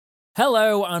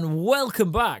Hello and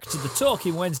welcome back to the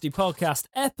Talking Wednesday podcast,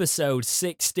 episode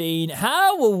 16.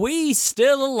 How are we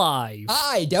still alive?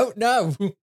 I don't know.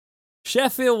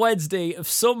 Sheffield Wednesday have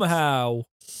somehow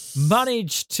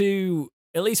managed to,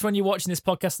 at least when you're watching this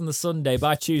podcast on the Sunday,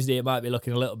 by Tuesday it might be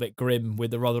looking a little bit grim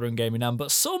with the Rotherham game in hand,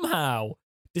 but somehow,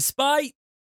 despite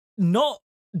not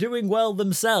doing well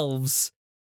themselves,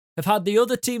 have had the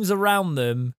other teams around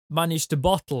them manage to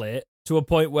bottle it to a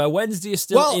point where Wednesday is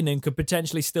still in and could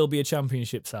potentially still be a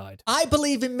championship side. I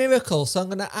believe in miracles, so I'm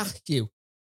going to ask you,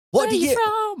 what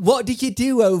did you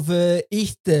do over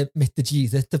Easter, Mr.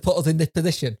 Jesus, to put us in this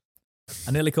position?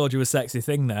 I nearly called you a sexy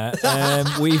thing there. I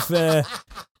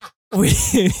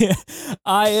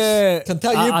can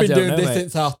tell you've been doing this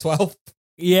mate. since 12:30.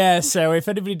 Yeah, so if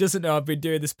anybody doesn't know, I've been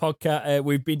doing this podcast.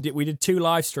 We did 2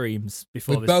 live streams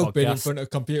before We've this podcast. both been in front of a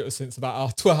computer since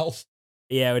about 12:30.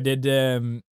 Yeah, we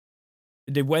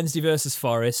did Wednesday versus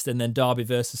Forest and then Derby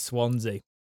versus Swansea.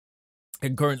 I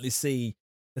can currently see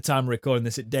the time we're recording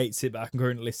this, it dates it, but I can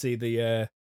currently see the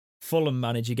Fulham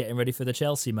manager getting ready for the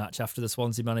Chelsea match after the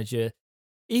Swansea manager,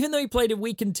 even though he played a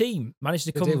weakened team, managed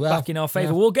to come back in our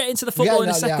favour. Yeah. We'll get into the football in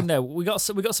a second though. We got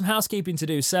some housekeeping to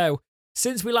do. So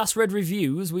since we last read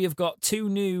reviews, we have got 2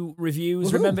 new reviews.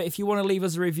 Woohoo. Remember, if you want to leave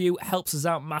us a review, it helps us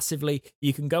out massively.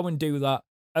 You can go and do that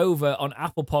over on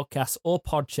Apple Podcasts or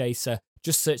Podchaser.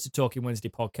 Just search the Talking Wednesday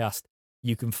podcast.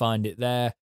 You can find it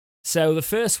there. So the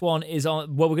first one is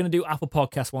on, we're going to do Apple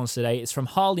Podcast ones today. It's from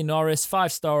Harley Norris,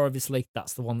 5-star, obviously.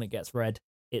 That's the one that gets read.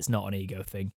 It's not an ego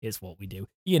thing. It's what we do.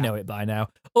 You know it by now.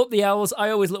 Up the Owls. I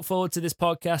always look forward to this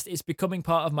podcast. It's becoming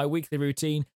part of my weekly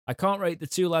routine. I can't rate the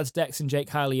 2 lads, Dex and Jake,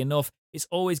 highly enough. It's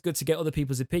always good to get other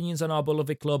people's opinions on our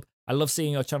beloved club. I love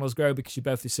seeing your channels grow because you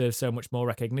both deserve so much more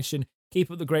recognition. Keep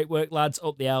up the great work, lads.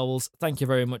 Up the Owls. Thank you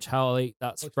very much, Harley.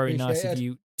 That's very nice of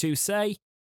you to say.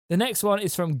 The next one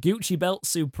is from Gucci Belt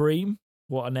Supreme.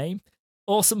 What a name.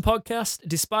 Awesome podcast.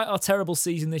 Despite our terrible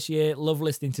season this year, love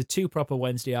listening to 2 proper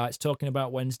Wednesdayites talking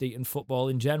about Wednesday and football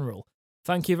in general.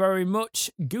 Thank you very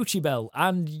much, Gucci Belt.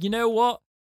 And you know what?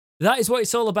 That is what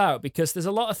it's all about, because there's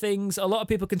a lot of things, a lot of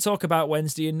people can talk about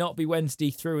Wednesday and not be Wednesday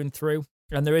through and through.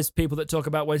 And there is people that talk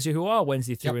about Wednesday who are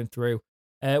Wednesday through and through.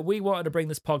 We wanted to bring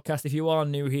this podcast, if you are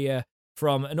new here,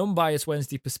 from an unbiased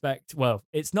Wednesday perspective. Well,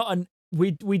 it's not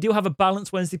we do have a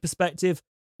balanced Wednesday perspective.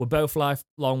 We're both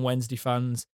lifelong Wednesday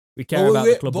fans. We care about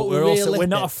the club, but we're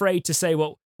not afraid to say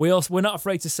what we're not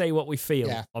afraid to say what we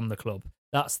feel on the club.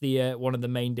 That's the one of the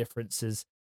main differences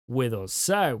with us.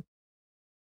 So,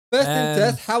 first thing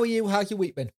first, how are you? How's your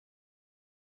week been?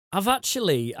 I've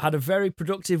actually had a very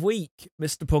productive week,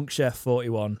 Mr. Punk Chef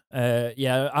 41.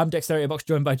 I'm Dexterity Box,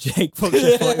 joined by Jake Punk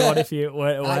Chef 41, if you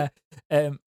weren't aware.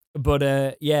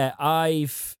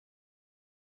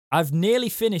 I've nearly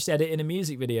finished editing a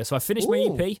music video. So I finished my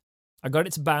EP. I got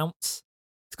it to bounce.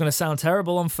 It's going to sound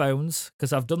terrible on phones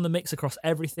because I've done the mix across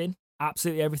everything.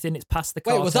 Absolutely everything. It's past the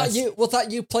car was that you? Was that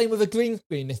you playing with a green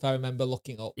screen? If I remember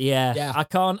looking up. Yeah. I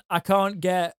can't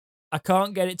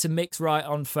get it to mix right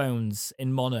on phones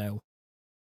in mono,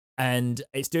 and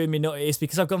it's doing me nuts. It's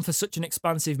because I've gone for such an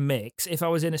expansive mix. If I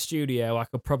was in a studio, I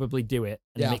could probably do it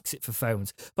and mix it for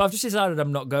phones. But I've just decided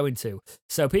I'm not going to.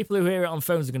 So people who hear it on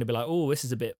phones are going to be like, "Oh, this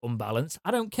is a bit unbalanced."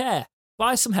 I don't care.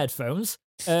 Buy some headphones,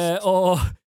 or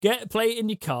play it in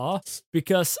your car,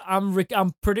 because I'm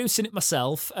producing it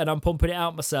myself and I'm pumping it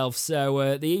out myself.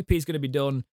 So the EP is going to be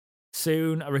done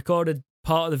soon. I recorded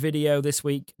part of the video this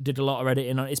week, did a lot of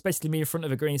editing on it. It's basically me in front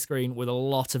of a green screen with a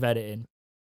lot of editing.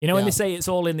 You know when they say it's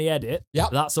all in the edit?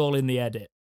 That's all in the edit.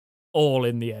 All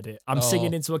in the edit. I'm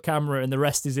singing into a camera and the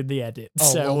rest is in the edit.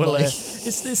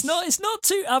 It's not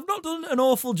too. I've not done an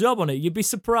awful job on it. You'd be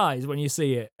surprised when you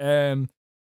see it. That'll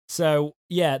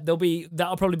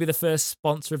probably be the first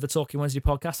sponsor of the Talking Wednesday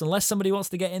podcast, unless somebody wants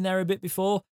to get in there a bit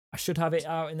before. I should have it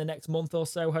out in the next month or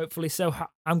so, hopefully. So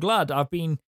I'm glad I've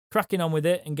been cracking on with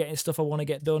it and getting stuff I want to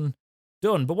get done.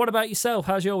 But what about yourself?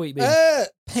 How's your week been?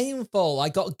 Painful. I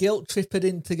got guilt-tripped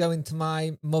into going to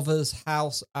my mother's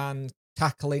house and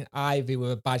tackling Ivy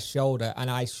with a bad shoulder,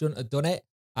 and I shouldn't have done it.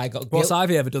 What's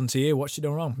Ivy ever done to you? What's she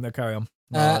done wrong? No, carry on.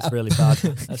 No, that's really bad.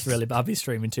 That's really bad. I've been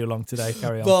streaming too long today.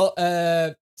 Carry on.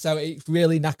 But so it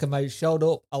really knackered my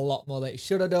shoulder up a lot more than it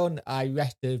should have done. I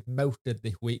rested most of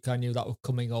this week. I knew that was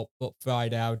coming up, but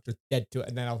Friday I was just dead to it.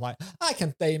 And then I was like, I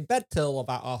can stay in bed till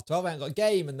about 12:30. I ain't got a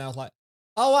game. And then I was like,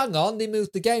 oh, hang on. They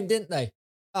moved the game, didn't they?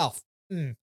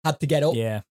 Had to get up.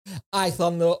 Yeah.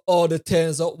 Iceland order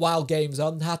turns up while game's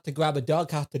on. Had to grab a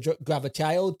dog, had to grab a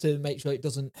child to make sure it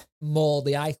doesn't maul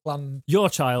the Iceland. Your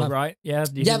child, right? Yeah.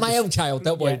 Yeah, my own child.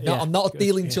 Don't worry. Yeah, I'm not good,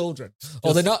 stealing yeah. children.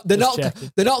 Or they're not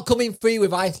checking. they're not coming free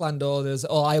with Iceland orders.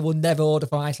 Or I will never order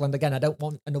from Iceland again. I don't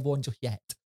want another one just yet.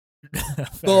 Fair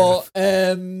But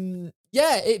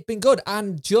yeah, it's been good.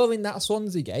 And during that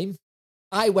Swansea game,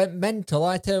 I went mental.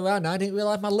 I turned around and I didn't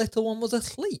realise my little one was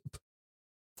asleep.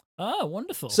 Oh,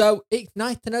 wonderful. So it's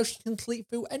nice to know she can sleep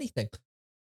through anything.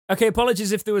 Okay,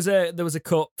 apologies if there was a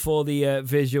cut for the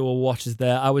visual watchers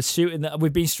there. I was shooting that.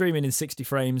 We've been streaming in 60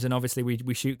 frames, and obviously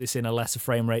we shoot this in a lesser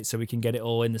frame rate so we can get it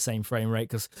all in the same frame rate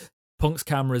because Punk's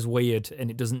camera is weird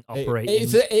and it doesn't operate.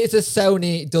 It's a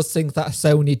Sony. It does things that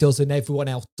Sony does and everyone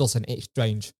else doesn't. It's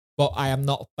strange. But I am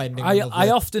not offending. I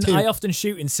often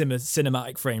shoot in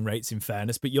cinematic frame rates, in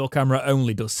fairness, but your camera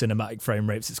only does cinematic frame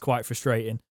rates. It's quite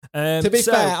frustrating. To be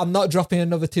fair, I'm not dropping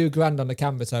another $2,000 on the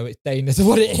camera, so it's staying as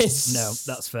what it is. No,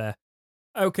 that's fair.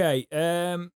 Okay,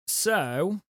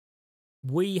 so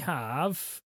we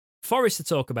have Forest to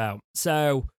talk about.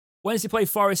 So Wednesday play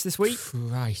Forest this week.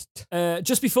 Right.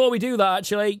 Just before we do that,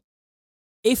 actually,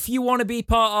 if you want to be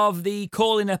part of the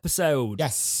call-in episode,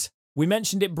 Yes. we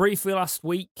mentioned it briefly last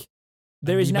week.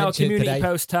 There And is you now a mentioned it community today.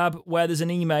 post tab where there's an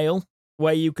email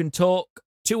where you can talk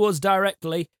to us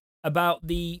directly about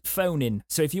the phone-in.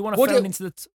 So if you want to phone into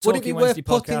the Would it Talking be Wednesday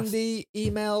worth putting podcast, the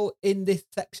email in this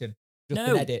section? Just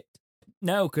No. an edit.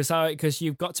 no, because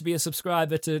you've got to be a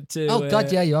subscriber to. Oh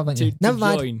God, yeah, you haven't. to- You? to Never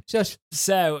mind. join. Shush.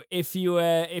 So if you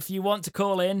want to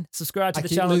call in, subscribe to I the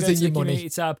keep channel, go to losing the your money. community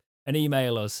tab, and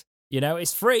email us. You know,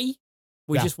 it's free.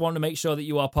 We Yeah. just want to make sure that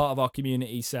you are part of our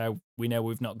community, so we know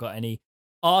we've not got any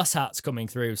arse hats coming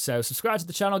through. So subscribe to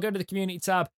the channel, go to the community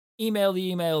tab, email the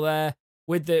email there.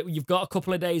 You've got a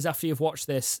couple of days after you've watched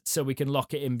this, so we can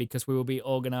lock it in because we will be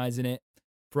organising it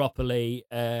properly.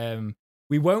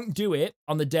 We won't do it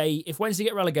on the day if Wednesday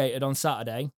get relegated on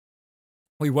Saturday.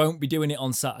 We won't be doing it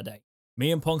on Saturday.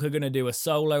 Me and Punk are going to do a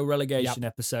solo relegation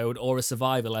episode or a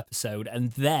survival episode,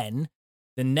 and then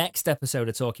the next episode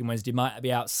of Talking Wednesday might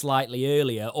be out slightly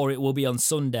earlier, or it will be on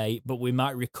Sunday, but we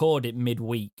might record it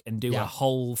midweek and do a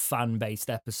whole fan-based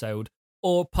episode,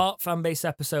 or part fan-based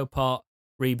episode, part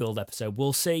rebuild episode.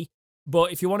 We'll see.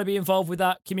 But if you want to be involved with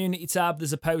that community tab,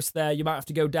 there's a post there. You might have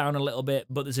to go down a little bit,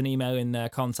 but there's an email in there.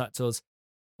 Contact us,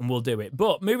 and we'll do it.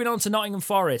 But moving on to Nottingham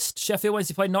Forest. Sheffield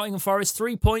Wednesday played Nottingham Forest.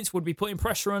 3 points would be putting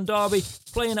pressure on Derby,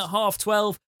 playing at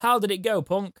 12:30. How did it go,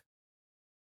 Punk?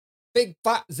 Big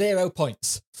fat 0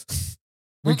 points.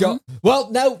 We got. Well,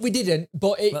 no, we didn't.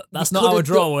 But That's not how a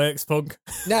draw works, Punk.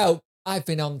 No, I've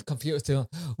been on the computer too long.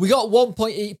 We got 1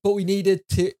 point each, but we needed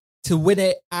to win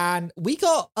it, and we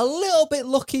got a little bit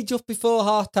lucky just before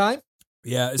half time.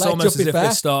 Yeah, it's Like, almost just as be if they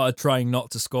fair. started trying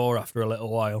not to score after a little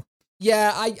while.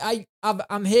 Yeah,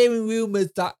 I'm hearing rumours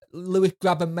that Lewis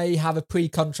Grabban may have a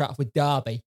pre-contract with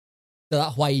Derby. So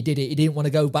that's why he did it. He didn't want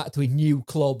to go back to his new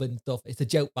club and stuff. It's a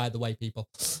joke, by the way, people.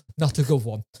 Not a good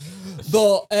one.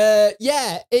 But,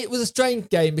 yeah, it was a strange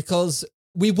game because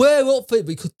we were up for it.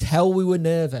 We could tell we were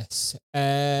nervous.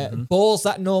 Balls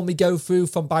that normally go through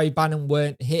from Barry Bannon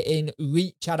weren't hitting.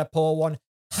 Reach had a poor one.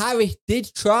 Harris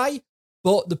did try,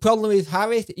 but the problem with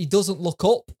Harris, he doesn't look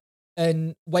up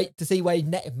and wait to see where his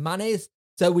net man is.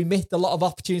 So we missed a lot of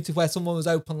opportunities where someone was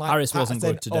open like Harris wasn't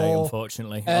Patterson good today, or,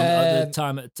 unfortunately. At the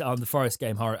time on the Forest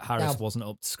game, Harris No. wasn't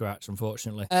up to scratch,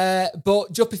 unfortunately.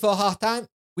 But just before half time,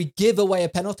 we give away a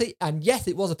penalty. And yes,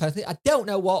 it was a penalty. I don't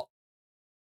know what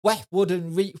Westwood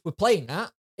and Reach were playing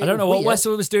at. I don't know what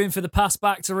Westwood was doing for the pass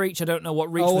back to Reach. I don't know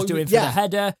what Reach was doing for the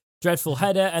header. Dreadful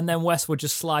header. And then Westwood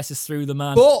just slices through the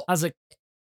man. But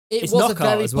it's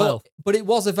knockout as well. But it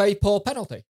was a very poor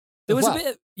penalty. There was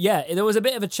there was a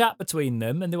bit of a chat between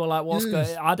them, and they were like, "What's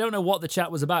going?" I don't know what the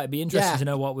chat was about. It'd be interesting to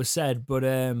know what was said, but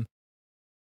and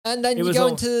then you go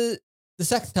into the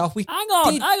second half. Hang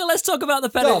on. Let's talk about the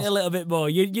penalty a little bit more.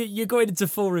 You're going into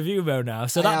full review mode now.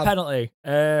 So that penalty,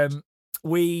 there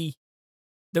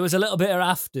was a little bit of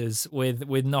afters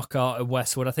with Knockout and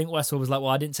Westwood. I think Westwood was like,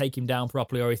 "Well, I didn't take him down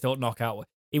properly," or he thought Knockout.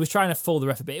 He was trying to fool the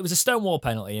ref a bit. It was a stonewall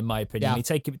penalty, in my opinion. He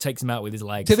takes him out with his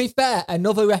legs. To be fair,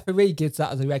 another referee gives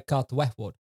that as a red card to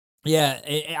Westwood. Yeah,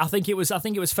 I think it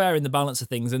was fair in the balance of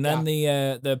things. And then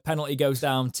the penalty goes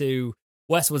down to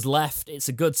Westwood's left. It's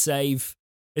a good save.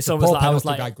 It's almost like I was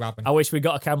like, I wish we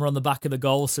got a camera on the back of the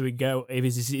goal so we go.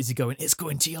 Is he going? It's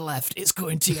going to your left. It's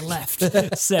going to your left.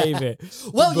 Save it.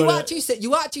 Well, you actually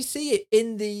see it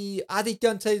in the. As he's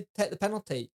going to take the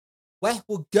penalty, West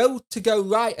will go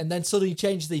right and then suddenly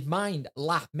changes his mind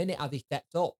last minute as he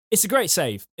steps up. It's a great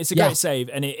save. It's a great save,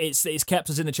 and it's kept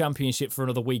us in the Championship for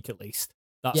another week at least.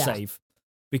 That save.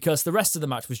 because the rest of the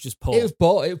match was just poor. It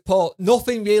was poor.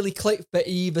 Nothing really clicked for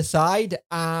either side,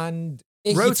 and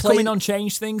Rhodes coming on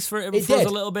changed things for us a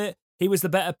little bit. He was the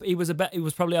better. He was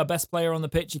probably our best player on the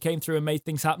pitch. He came through and made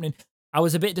things happening. I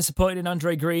was a bit disappointed in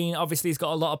Andre Green. Obviously, he's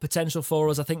got a lot of potential for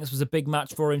us. I think this was a big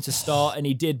match for him to start, and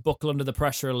he did buckle under the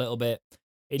pressure a little bit.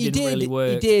 It didn't really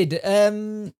work. He did.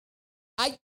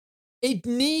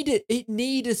 It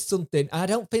needed something. I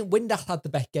don't think Windass had the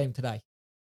best game today.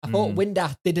 I thought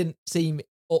Windass didn't seem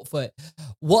up for it.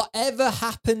 Whatever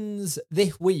happens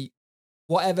this week,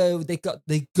 whatever they got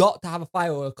to have a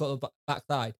firework on the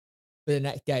backside for the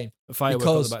next game. A firework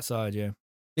on the backside, yeah.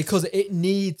 Because it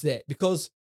needs it. Because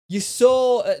you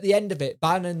saw at the end of it,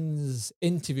 Bannon's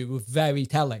interview was very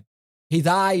telling. His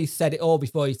eyes said it all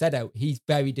before he said it. He's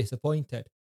very disappointed.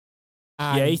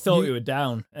 And he thought we were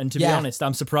down. And to be honest,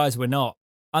 I'm surprised we're not.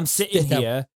 I'm sitting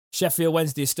here. Sheffield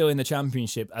Wednesday is still in the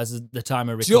Championship as the time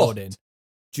of recording.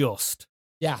 Just.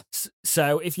 Yeah.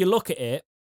 So if you look at it,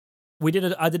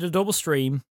 I did a double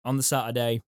stream on the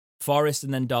Saturday, Forest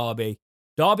and then Derby.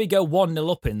 Derby go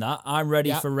 1-0 up in that. I'm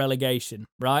ready for relegation,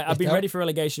 right? I've been ready for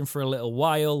relegation for a little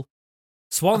while.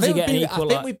 Swansea get an equal. I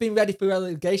think we've been ready for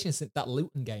relegation since that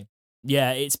Luton game.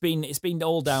 Yeah, it's been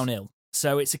all downhill.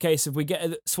 So it's a case of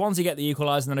Swansea get the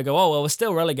equaliser, and then I go, oh well, we're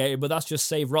still relegated, but that's just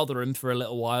save Rotherham for a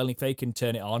little while if they can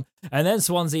turn it on. And then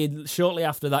Swansea shortly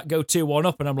after that go 2-1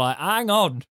 up, and I'm like, hang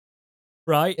on,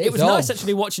 right? It was nice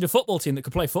actually watching a football team that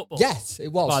could play football. Yes,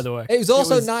 it was. By the way, it was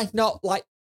also nice not like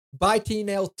biting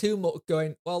nail too much.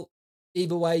 Going well,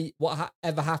 either way,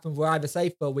 whatever happens, we're either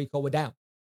safe for a week or we're down.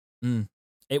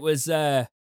 It was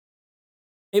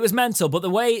mental, but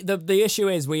the issue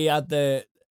is we had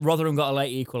Rotherham got a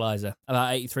late equaliser.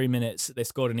 About 83 minutes, they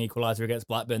scored an equaliser against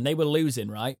Blackburn. They were losing,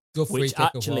 right?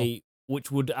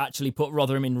 Which would actually put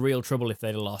Rotherham in real trouble if they'd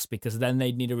have lost, because then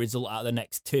they'd need a result out of the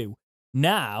next two.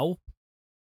 Now,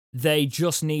 they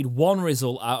just need one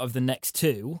result out of the next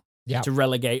two to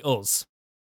relegate us.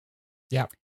 Yeah.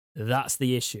 That's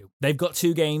the issue. They've got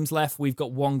 2 games left. We've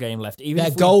got 1 game left.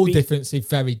 Their goal difference is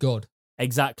very good.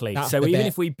 Exactly. So even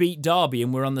if we beat Derby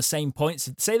and we're on the same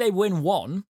points, say they win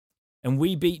 1, and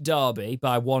we beat Derby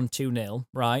by 1-2-0,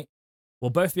 right? We'll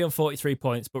both be on 43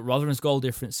 points, but Rotherham's goal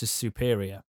difference is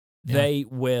superior. Yeah. They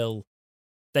will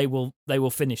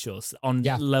finish us on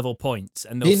level points.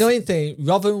 And the annoying thing,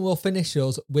 Rotherham will finish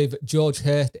us with George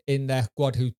Hurst in their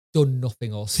squad, who's done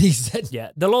nothing all season. Yeah,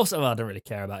 they'll also, I don't really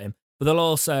care about him, but they'll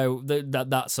also,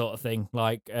 that sort of thing,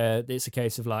 like, it's a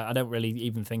case of, like, I don't really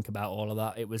even think about all of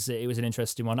that. It was an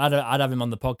interesting one. I'd have him on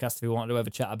the podcast if we wanted to have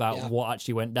a chat about what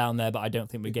actually went down there, but I don't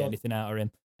think we get anything out of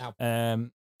him. No.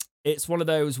 It's one of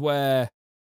those where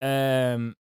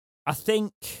I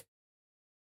think...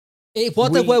 It's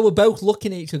where we're both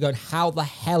looking at each other going, how the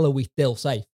hell are we still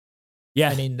safe?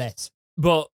 Yeah. And in this.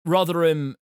 But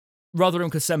Rotherham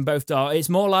could send both Derby. It's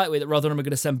more likely that Rotherham are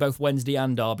going to send both Wednesday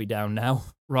and Derby down now,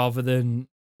 rather than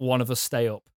one of us stay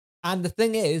up. And the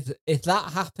thing is, if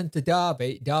that happened to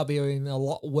Derby are in a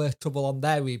lot worse trouble on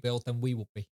their rebuild than we would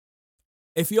be.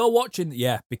 If you're watching,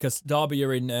 because Derby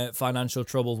are in financial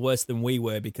trouble worse than we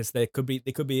were, because they could be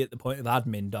at the point of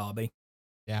admin, Derby.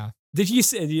 Yeah. Did you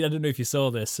see? I don't know if you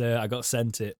saw this. I got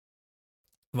sent it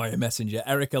via Messenger.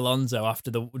 Eric Alonso, after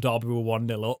the Derby were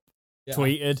 1-0 up,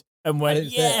 tweeted and went,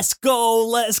 "Yes, goal,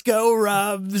 let's go,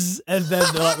 Rams!" And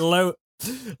then like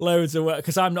loads of work,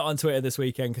 because I'm not on Twitter this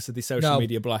weekend because of the social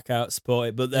media blackout. Support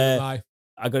it, but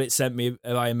I got it sent me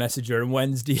via Messenger, and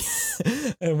Wednesday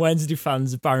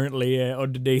fans apparently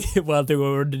underneath, well, they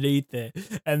were underneath it,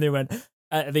 and they went.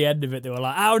 At the end of it, they were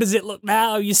like, "How does it look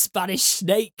now, you Spanish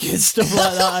snake?" and stuff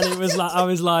like that. And it was like, I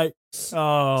was like,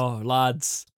 "Oh,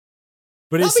 lads."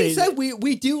 But that being said,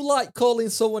 we do like calling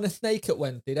someone a snake at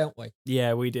Wednesday, don't we?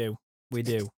 Yeah, we do. But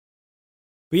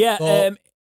yeah,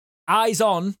 eyes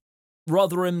on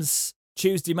Rotherham's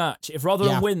Tuesday match. If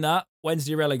Rotherham win that,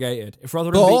 Wednesday relegated. If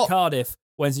Rotherham beat Cardiff,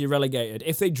 Wednesday relegated.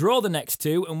 If they draw the next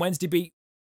 2 and Wednesday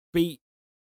beat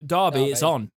Derby, it's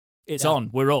on. It's on.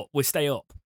 We're up. We stay up.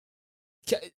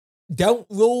 Don't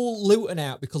rule Luton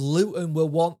out, because Luton will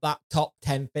want that top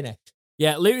 10 finish.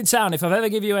 Yeah, Luton Town, if I've ever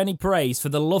give you any praise, for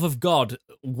the love of God,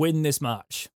 win this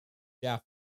match. Yeah.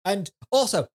 And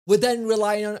also, we're then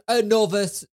relying on another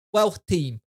Welsh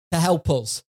team to help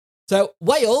us. So,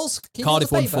 Wales...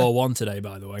 Cardiff won 4-1 today,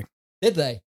 by the way. Did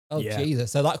they? Oh, yeah.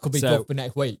 Jesus. So that could be good for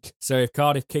next week. So if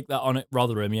Cardiff kick that on at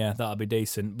Rotherham, that'd be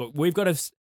decent. But we've got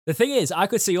to... The thing is, I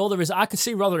could see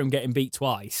Rotherham getting beat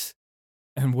twice.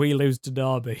 And we lose to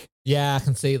Derby. Yeah, I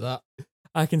can see that.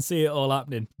 I can see it all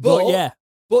happening. But yeah.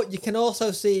 But you can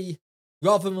also see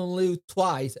Rotherham lose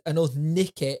twice and us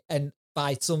nick it and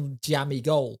by some jammy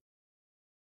goal.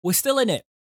 We're still in it.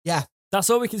 Yeah. That's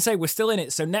all we can say. We're still in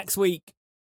it. So next week,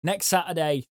 next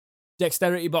Saturday,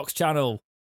 Dexterity Box channel,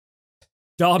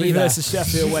 Derby versus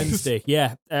Sheffield Wednesday.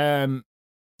 Yeah.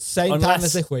 Same time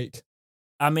as this week.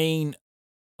 I mean,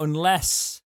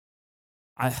 unless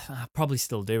I'll probably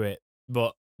still do it,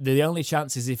 but the only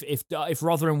chance is if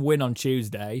Rotherham win on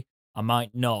Tuesday, I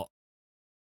might not.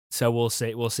 So we'll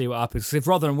see. We'll see what happens. If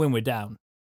Rotherham win, we're down.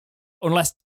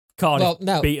 Unless Cardiff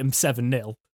beat them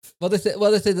 7-0. Well, this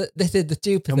is the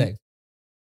stupid thing.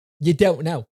 You don't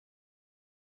know.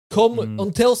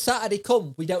 Until Saturday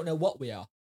come, we don't know what we are.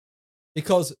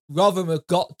 Because Rotherham have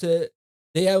got to.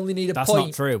 They only need a point. That's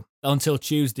not true. Until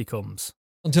Tuesday comes.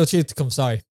 Until Tuesday comes,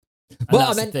 sorry.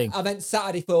 But I meant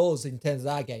Saturday for us in terms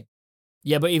of our game.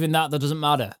 Yeah, but even that doesn't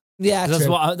matter. Yeah,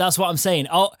 that's what I'm saying.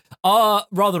 Are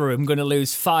Rotherham going to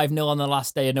lose 5-0 on the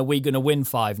last day, and are we going to win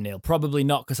 5-0? Probably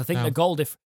not, because I think the goal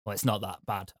difference. Well, it's not that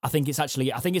bad. I think it's a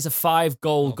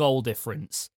 5-goal goal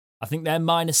difference. I think they're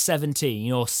minus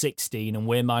 17 or 16, and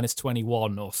we're minus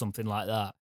 21 or something like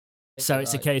that. So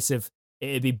it's a case of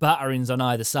it'd be batterings on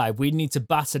either side. We'd need to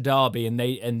batter Derby, and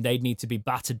they'd need to be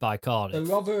battered by Cardiff.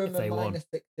 So Rotherham are minus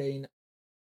 16,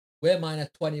 we're minus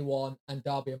 21, and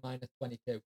Derby are minus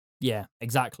 22. Yeah,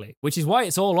 exactly. Which is why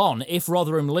it's all on. If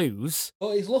Rotherham lose,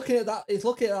 but he's looking at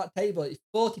that table. It's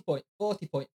 40 point, 40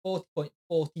 point, 40 point,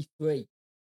 43.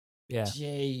 Yeah.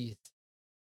 Jeez.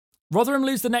 Rotherham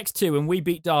lose the next two, and we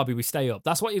beat Derby. We stay up.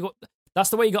 That's what you got. That's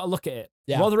the way you got to look at it.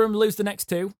 Yeah. Rotherham lose the next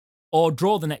two, or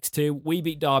draw the next two. We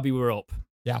beat Derby. We're up.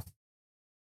 Yeah.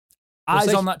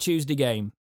 Eyes on that Tuesday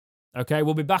game. Okay,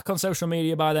 we'll be back on social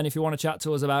media by then. If you want to chat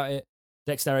to us about it,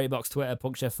 Dexterity Box Twitter,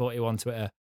 PunkChef41 Twitter.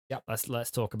 Yep.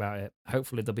 Let's talk about it.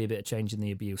 Hopefully there'll be a bit of change in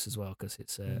the abuse as well, because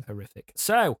it's horrific.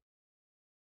 So,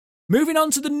 moving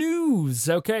on to the news.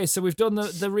 Okay, so we've done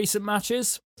the recent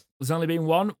matches. There's only been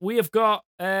one. We have got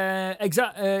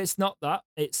it's not that.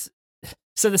 It's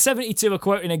so the 72 are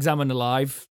quoting Examiner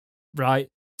Live, right?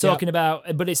 Talking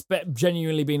about, but it's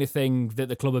genuinely been a thing that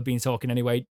the club have been talking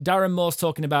anyway. Darren Moore's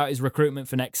talking about his recruitment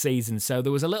for next season. So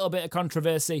there was a little bit of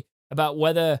controversy about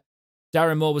whether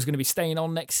Darren Moore was going to be staying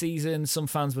on next season. Some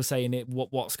fans were saying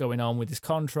what's going on with his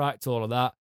contract, all of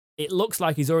that. It looks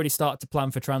like he's already started to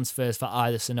plan for transfers for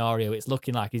either scenario. It's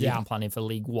looking like he's even planning for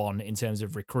League One in terms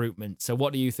of recruitment. So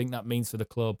what do you think that means for the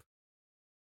club?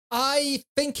 I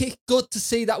think it's good to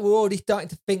see that we're already starting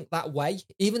to think that way,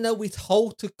 even though we've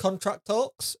halted contract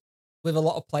talks with a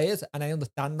lot of players, and I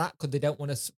understand that because they don't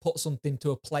want to put something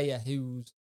to a player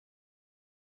who's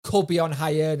could be on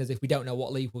high earners if we don't know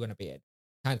what league we're going to be in.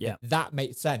 That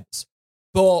makes sense.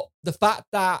 But the fact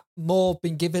that Moore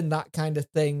been given that kind of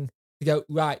thing to go,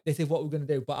 right, this is what we're going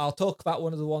to do. But I'll talk about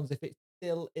one of the ones, if it's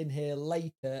still in here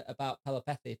later, about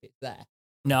Pelopessi, if it's there.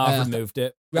 No, I've removed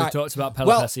it. Right. We've talked about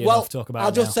Pelopessi enough to talk about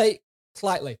I'll just say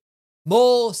slightly.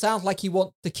 Moore sounds like he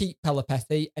wants to keep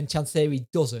Pelopessi and Chansiri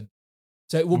doesn't.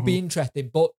 So it would be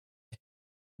interesting. But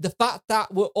the fact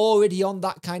that we're already on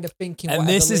that kind of thinking, and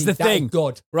this is the thing,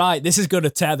 good. Right? This is going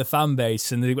to tear the fan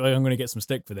base, and I'm going to get some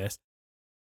stick for this.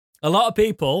 A lot of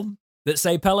people that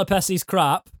say Pelopessi's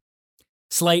crap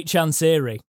slate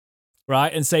Chansiri,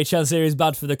 right, and say Chansiri is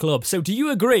bad for the club. So do you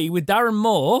agree with Darren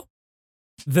Moore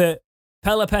that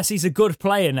Pelopessi's a good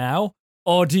player now,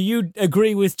 or do you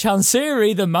agree with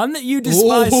Chansiri, the man that you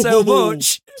despise so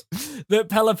much, that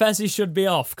Pelopessi should be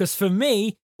off? Because for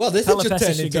me, well, this is just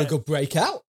turning into a good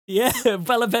breakout. Yeah,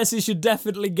 Pelopessi should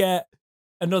definitely get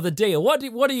another deal. What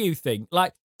do you think?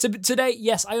 Like today,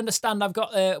 yes, I understand. I've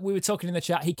got. We were talking in the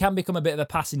chat. He can become a bit of a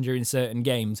passenger in certain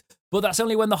games, but that's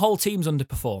only when the whole team's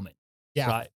underperforming. Yeah.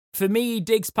 Right. For me,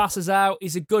 Diggs passes out.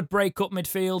 He's a good break-up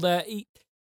midfielder.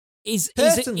 He's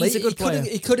a good player.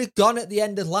 He could have gone at the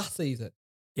end of last season.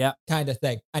 Yeah. Kind of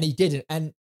thing. And he didn't.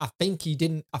 And I think he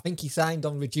didn't. I think he signed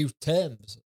on reduced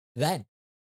terms then.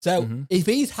 So if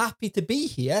he's happy to be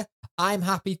here, I'm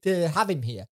happy to have him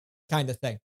here, kind of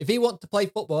thing. If he wants to play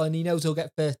football and he knows he'll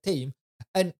get first team,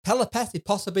 and Pelopessi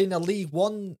possibly in a League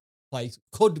One place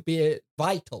could be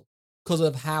vital because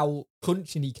of how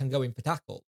crunching he can go in for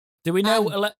tackle. Do we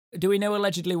know? Do we know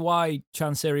allegedly why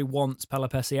Chansiri wants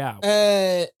Pelopessi out?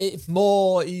 It's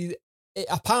more.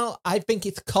 Apparently, I think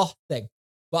it's a cost thing,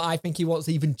 but I think he wants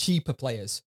even cheaper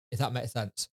players. If that makes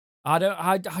sense. I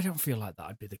don't feel like that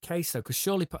would be the case though, because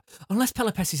surely, unless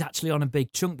Pelopessi's actually on a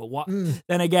big chunk, but what?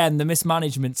 Then again, the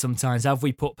mismanagement sometimes. Have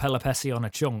we put Pelopessi on a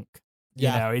chunk?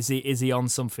 Yeah. You know, is he on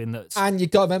something that's? And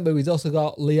you've got to remember, we've also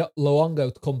got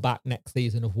Luongo to come back next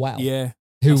season as well. Yeah,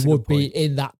 who would be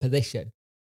in that position.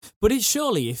 But it's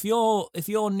surely if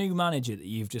your new manager that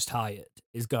you've just hired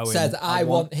is going says I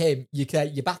want him, you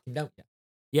back him, don't you?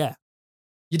 Yeah.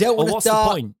 You don't want to what's start.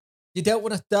 the point? You don't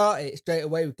want to start it straight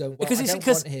away with going, well, Because I it's- don't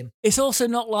because want him. It's also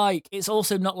not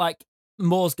like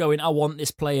Moore's going, I want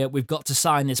this player, we've got to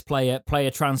sign this player, pay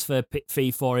a transfer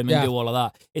fee for him and Yeah. do all of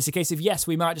that. It's a case of, yes,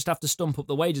 we might just have to stump up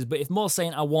the wages, but if Moore's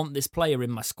saying, I want this player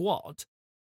in my squad,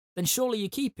 then surely you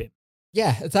keep him.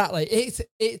 Yeah, exactly. It's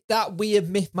that weird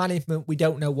mismanagement. We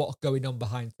don't know what's going on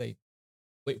behind the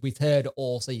scenes. We've heard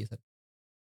all season.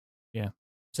 Yeah.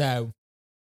 So,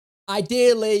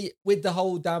 ideally, with the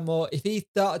whole Danmore, if he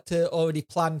started to already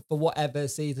plan for whatever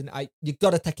season, you've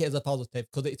got to take it as a positive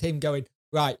because it's him going,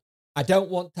 right, I don't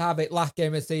want to have it last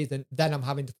game of the season, then I'm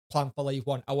having to plan for League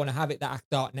One. I want to have it that I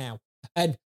start now.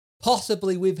 And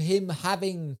possibly with him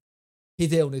having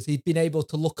his illness, he's been able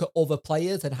to look at other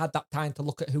players and had that time to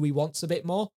look at who he wants a bit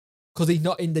more because he's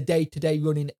not in the day-to-day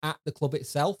running at the club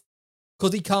itself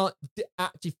because he can't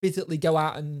actually physically go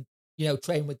out and,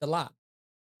 train with the lad.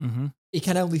 Mm-hmm. He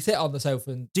can only sit on the sofa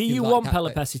and Do you like want that,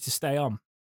 but- Pelopessi to stay on?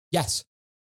 Yes.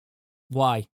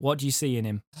 Why? What do you see in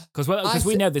him? Because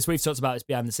we know this, we've talked about this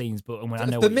behind the scenes, but I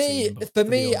know For what you see in him, but for the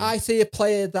me, audience. I see a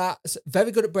player that's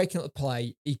very good at breaking up the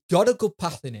play. He got a good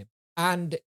pass in him,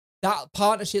 and that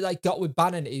partnership that he got with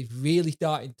Bannon is really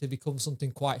starting to become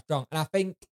something quite strong. And I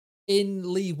think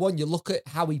in League One, you look at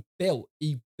how he built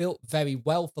very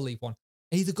well for League One.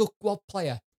 And he's a good squad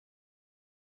player.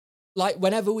 Like,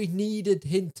 whenever we needed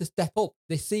him to step up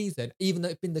this season, even though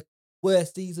it's been the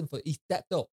worst season for him, he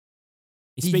stepped up.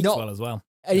 he speaks well as well.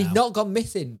 And he's now. not gone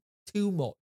missing too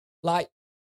much. Like,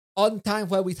 on time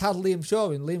where we've had Liam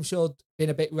Shaw, and Liam Shaw's been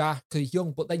a bit rash because he's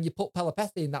young, but then you put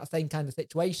Pelopessi in that same kind of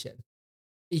situation,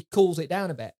 he cools it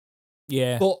down a bit.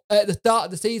 Yeah. But at the start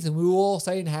of the season, we were all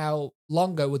saying how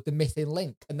Longo was the missing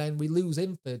link, and then we lose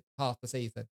him for half the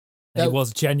season. He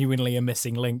was genuinely a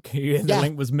missing link. The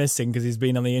link was missing because he's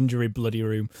been on the injury bloody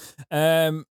room.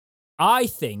 I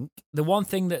think the one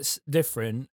thing that's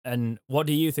different, and what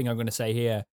do you think I'm going to say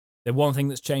here? The one thing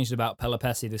that's changed about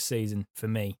Pelopessi this season for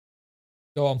me.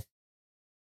 Go on.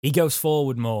 He goes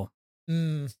forward more.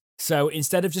 Mm. So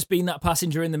instead of just being that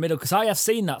passenger in the middle, because I have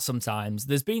seen that sometimes,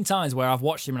 there's been times where I've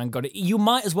watched him and I've got it. You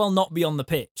might as well not be on the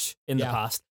pitch in the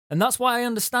past. And that's why I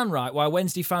understand, right, why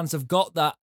Wednesday fans have got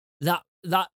that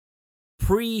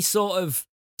pre-sort of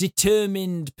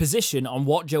determined position on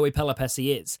what Joey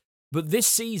Pelopessi is. But this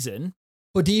season...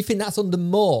 But do you think that's under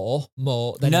more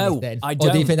than anything? I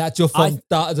don't. Or do you think that's just from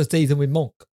start of the season with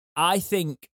Monk? I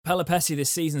think Pelopessi this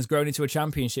season's grown into a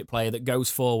championship player that goes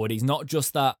forward. He's not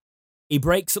just that... He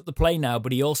breaks up the play now,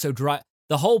 but he also...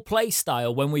 The whole play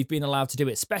style, when we've been allowed to do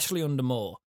it, especially under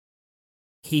Moore,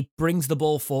 he brings the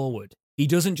ball forward. He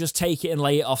doesn't just take it and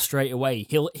lay it off straight away.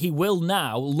 He will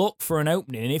now look for an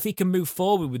opening, and if he can move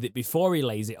forward with it before he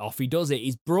lays it off, he does it.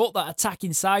 He's brought that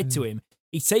attacking side to him.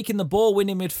 He's taken the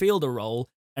ball-winning midfielder role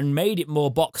and made it more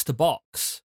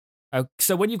box-to-box.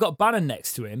 So when you've got Bannon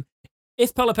next to him,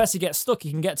 if Pelopessi gets stuck,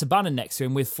 he can get to Bannon next to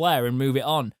him with flair and move it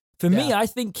on. For me, I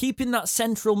think keeping that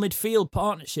central midfield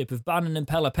partnership of Bannon and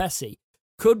Pelopessi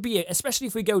could be, especially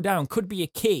if we go down, could be a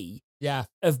key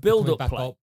of build-up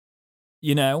play.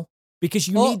 You know? Because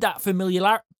you need that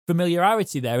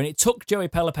familiarity there, and it took Joey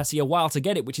Pelopessi a while to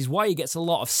get it, which is why he gets a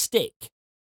lot of stick,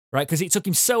 right? Because it took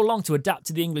him so long to adapt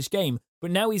to the English game, but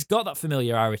now he's got that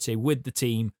familiarity with the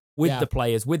team, with the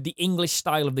players, with the English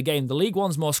style of the game. The League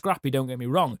One's more scrappy, don't get me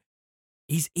wrong.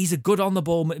 He's a good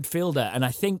on-the-ball midfielder, and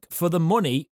I think for the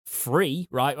money, free,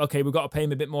 right? Okay, we've got to pay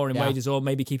him a bit more in wages or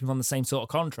maybe keep him on the same sort of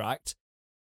contract.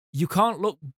 You can't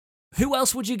look... Who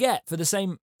else would you get for the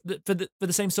same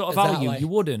sort of value? You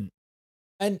wouldn't.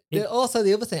 And also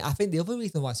the other thing, I think the other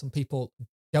reason why some people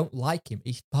don't like him,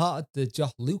 he's part of the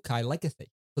Josh Lukai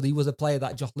legacy. Because he was a player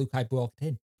that Josh Lukai brought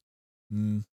in.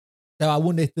 So I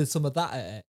wonder if there's some of that at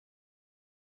it.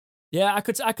 Yeah, I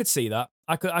could see that.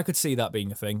 I could see that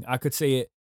being a thing. I could see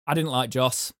it. I didn't like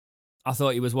Joss. I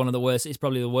thought he was one of the worst. It's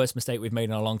probably the worst mistake we've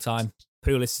made in a long time.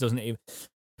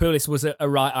 Pulis was a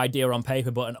right idea on paper,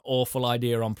 but an awful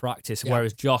idea on practice,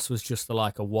 whereas Joss was just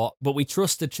like a what. But we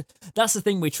trusted... That's the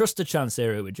thing, we trusted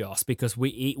Chansiri with Joss because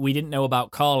we didn't know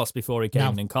about Carlos before he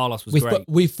came in, and Carlos was great.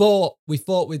 We thought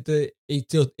with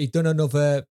he'd done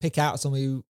another pick out of somebody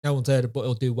who no one's heard of, but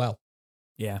he'll do well.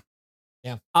 Yeah.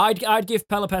 I'd give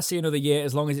Pelopessi another year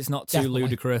as long as it's not too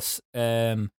ludicrous.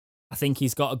 I think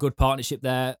he's got a good partnership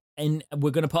there, and we're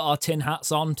going to put our tin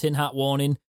hats on, tin hat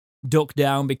warning, duck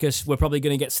down, because we're probably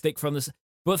going to get stick from this.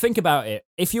 But think about it.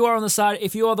 If you are on the side,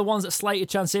 if you are the ones that slated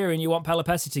Chansiri and you want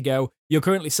Pelopessi to go, you're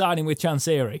currently siding with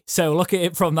Chansiri. So look at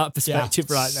it from that perspective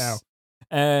right now.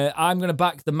 I'm going to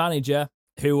back the manager,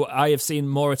 who I have seen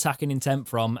more attacking intent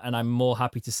from, and I'm more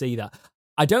happy to see that.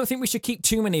 I don't think we should keep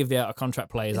too many of the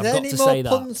out-of-contract players. I've got to say that. Are there any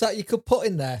more puns that you could put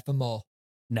in there for more?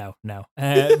 No.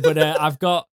 But I've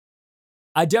got.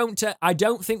 I don't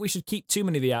think we should keep too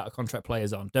many of the out of contract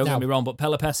players on. Don't get me wrong, but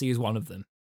Pelopessi is one of them.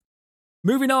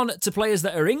 Moving on to players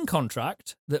that are in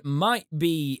contract that might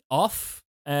be off.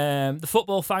 The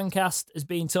Football Fancast has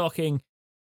been talking.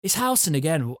 It's Howson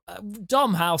again.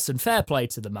 Dom Howson, fair play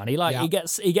to the man. He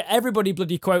gets everybody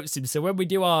bloody quotes him. So when we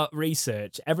do our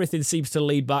research, everything seems to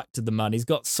lead back to the man. He's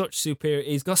got such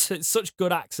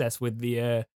good access with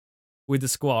the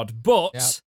squad.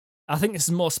 But I think this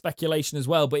is more speculation as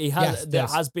well. But there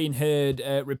has been heard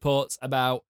reports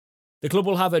about the club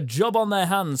will have a job on their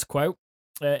hands, quote,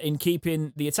 in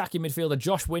keeping the attacking midfielder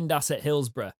Josh Windass at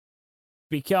Hillsborough,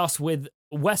 because with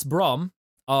West Brom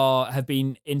have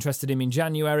been interested in him in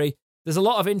January. There's a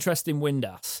lot of interest in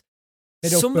Windass.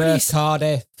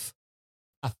 Cardiff.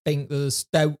 I think there's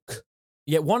Stoke.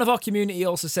 Yeah, one of our community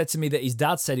also said to me that his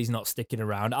dad said he's not sticking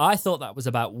around. I thought that was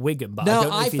about Wigan, but I don't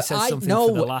know if he said something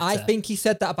for the latter. I think he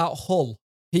said that about Hull.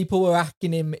 People were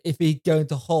asking him if he's going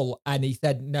to Hull, and he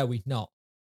said no, he's not.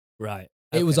 Right.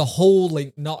 Okay. It was a Hull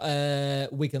link, not a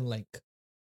Wigan link.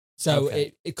 So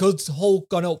because Hull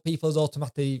gone up, people's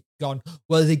automatically gone,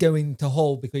 well, is he going to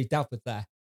Hull because his dad was there?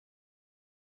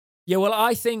 Yeah, well,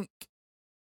 I think...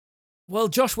 Well,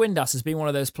 Josh Windass has been one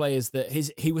of those players that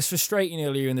he was frustrating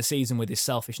earlier in the season with his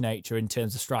selfish nature in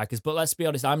terms of strikers. But let's be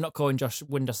honest, I'm not calling Josh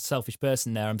Windass a selfish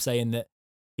person there. I'm saying that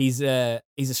he's a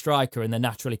striker and they're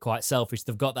naturally quite selfish.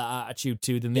 They've got that attitude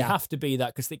to them. They have to be that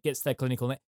because it gets their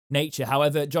clinical nature.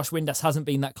 However, Josh Windass hasn't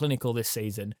been that clinical this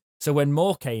season. So when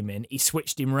Moore came in, he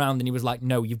switched him around and he was like,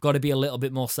 no, you've got to be a little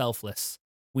bit more selfless.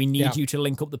 We need you to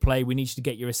link up the play. We need you to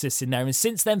get your assists in there. And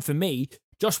since then, for me,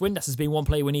 Josh Windass has been one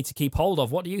player we need to keep hold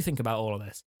of. What do you think about all of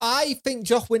this? I think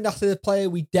Josh Windass is a player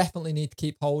we definitely need to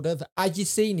keep hold of. As you've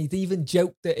seen, he's even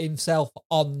joked at himself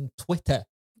on Twitter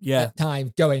at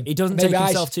times, going... He doesn't take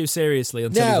himself too seriously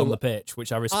until he's on the pitch,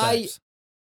 which I respect.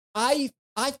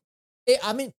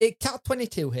 It cat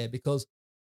 22 here because...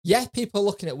 Yeah, people are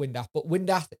looking at Windass, but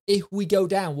Windass, if we go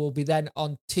down, will be then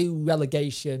on 2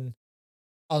 relegation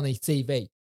on his CV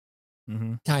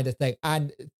kind of thing.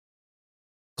 And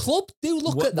club do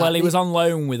look at that. Well, he was on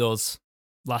loan with us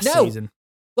last season.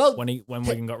 Well, when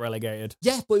Wigan got relegated.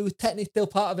 Yeah, but he was technically still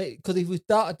part of it because he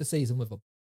started the season with them.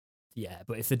 Yeah,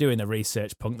 but if they're doing the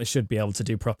research, Punk, they should be able to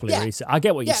do properly research. I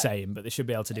get what you're saying, but they should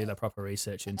be able to do their proper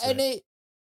research into it.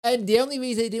 And the only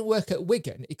reason he didn't work at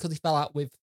Wigan is because he fell out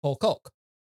with Paul Cook.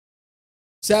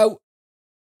 So,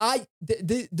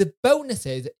 the bonus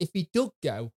is if he does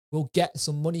go, we'll get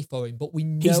some money for him. But we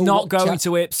know he's not going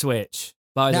to Ipswich.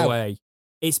 By the way,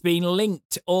 it's been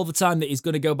linked all the time that he's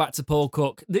going to go back to Paul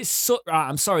Cook.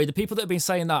 I'm sorry, the people that have been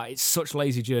saying that, it's such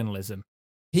lazy journalism.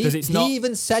 He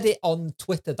even said it on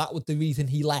Twitter. That was the reason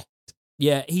he left.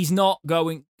 Yeah, he's not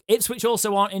going. Ipswich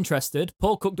also aren't interested.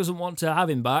 Paul Cook doesn't want to have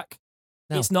him back.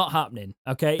 No. It's not happening,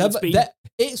 okay?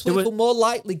 Ipswich will more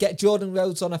likely get Jordan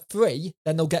Rhodes on a free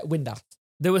than they'll get Windass.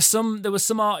 There were some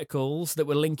articles that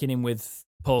were linking him with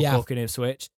Paul Cook and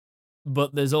Ipswich,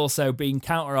 but there's also been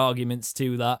counter arguments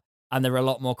to that, and they're a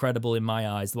lot more credible in my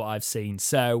eyes than what I've seen.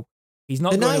 So he's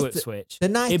not going to Ipswich. The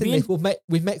nice thing is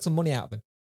we've made some money out of him.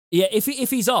 Yeah, if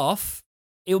he's off,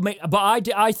 he'll make.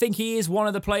 But I think he is one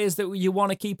of the players that you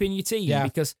want to keep in your team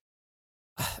because,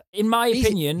 in my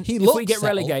opinion, if we get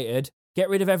relegated. Get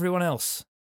rid of everyone else.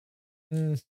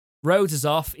 Rhodes is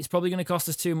off. It's probably going to cost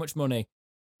us too much money.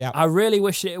 Yeah. I really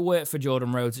wish it worked for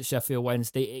Jordan Rhodes at Sheffield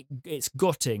Wednesday. It's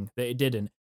gutting that it didn't.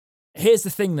 Here's the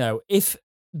thing, though. If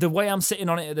the way I'm sitting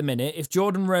on it at the minute, if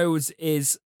Jordan Rhodes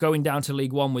is going down to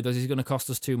League One with us, he's going to cost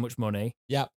us too much money.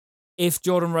 Yeah. If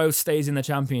Jordan Rhodes stays in the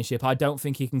Championship, I don't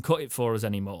think he can cut it for us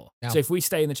anymore. No. So if we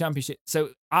stay in the Championship, so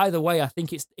either way, I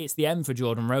think it's the end for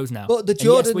Jordan Rhodes now. But the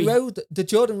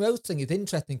Jordan Rhodes thing is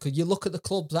interesting because you look at the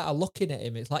clubs that are looking at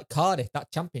him. It's like Cardiff,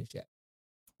 that Championship.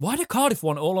 Why do Cardiff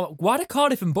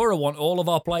and Borough want all of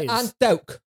our players? And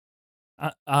Stoke.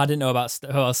 I didn't know about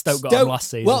Stoke got him last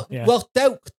season. Well,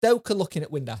 Stoke are looking at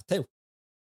Windass too.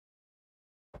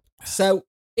 So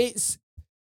it's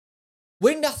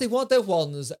Windass is one of those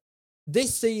ones.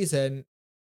 This season,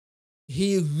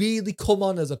 he really come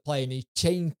on as a player and he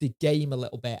changed the game a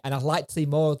little bit. And I'd like to see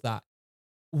more of that.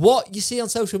 What you see on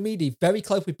social media, very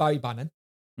close with Barry Bannon.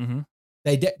 Mm-hmm.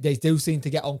 They do seem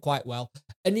to get on quite well.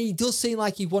 And he does seem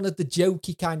like he's one of the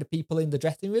jokey kind of people in the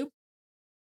dressing room.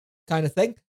 Kind of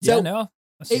thing. So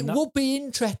it would be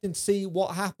interesting to see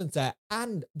what happens there.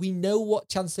 And we know what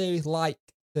Chansiri is like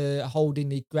to holding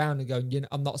the ground and going,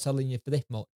 I'm not selling you for this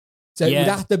much. So it would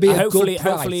have to be a good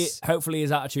price. Hopefully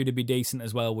his attitude would be decent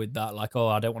as well with that. Like,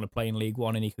 I don't want to play in League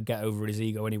One, and he could get over his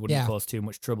ego and he wouldn't cause too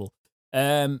much trouble.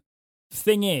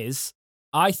 Thing is,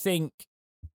 I think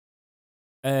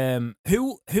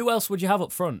Who else would you have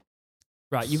up front?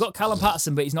 Right, you've got Callum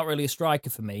Paterson, but he's not really a striker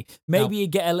for me. Maybe you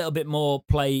get a little bit more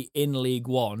play in League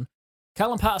One.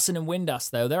 Callum Paterson and Windass,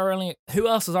 though, they're only... Who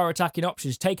else is our attacking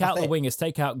options? Take out the wingers,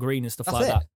 take out Green and stuff like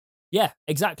that. Yeah,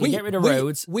 exactly. Get rid of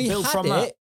Rhodes, build from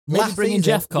that. Maybe bring in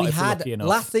Jeff Cott if you're lucky enough.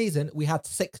 Last season, we had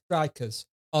 6 strikers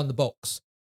on the books.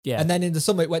 Yeah. And then in the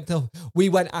summer, we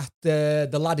went after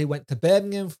the lad who went to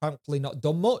Birmingham, frankly not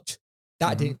done much.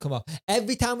 That didn't come off.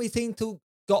 Every time we seemed to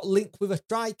got linked with a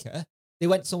striker, they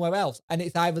went somewhere else. And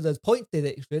it's either the point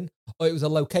deduction or it was a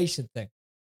location thing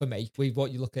for me, with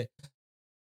what you look at.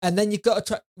 And then you've got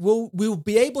to try, we'll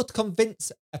be able to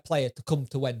convince a player to come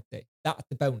to Wednesday. That's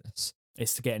the bonus.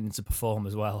 It's to get him to perform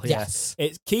as well. Yes. Yeah.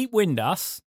 It's keep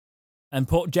Windass and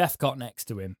put Jeff Cott next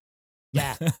to him.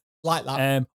 Yeah, like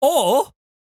that. Or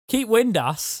keep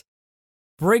Windass,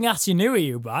 bring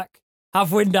Atinuiu back, have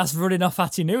Windass running off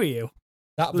Atinuiu.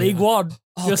 League One.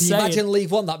 Oh, just can you imagine League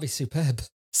One? That'd be superb.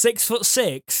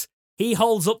 6'6", he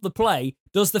holds up the play,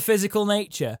 does the physical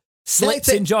nature, slips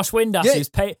in Josh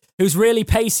Windass, who's really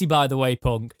pacey, by the way,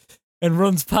 Punk, and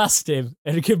runs past him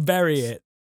and can bury it.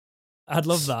 I'd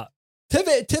love that.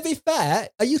 To be fair,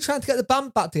 are you trying to get the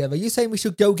band back together? Are you saying we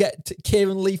should go get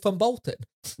Kieran Lee from Bolton?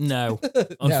 No,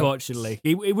 unfortunately.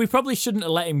 We probably shouldn't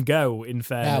have let him go, in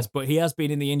fairness, but he has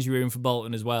been in the injury room for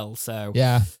Bolton as well, so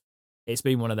yeah, it's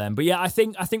been one of them. But yeah, I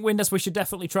think Windass we should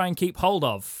definitely try and keep hold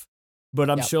of. But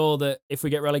I'm sure that if we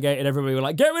get relegated, everybody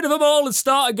will get rid of them all and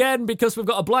start again because we've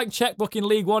got a blank checkbook in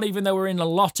League One, even though we're in a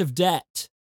lot of debt.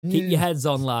 Keep your heads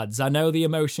on, lads. I know the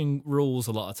emotion rules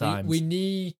a lot of times. We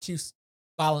need to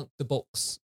balance the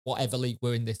books, whatever league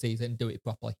we're in this season, and do it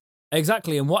properly.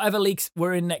 Exactly, and whatever leagues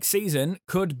we're in next season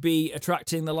could be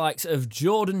attracting the likes of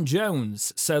Jordan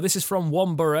Jones. So this is from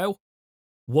One Borough,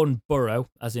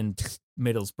 as in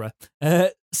Middlesbrough.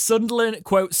 Sunderland,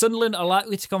 quote, Sunderland are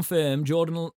likely to confirm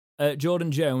Jordan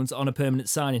Jones on a permanent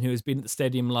signing, who has been at the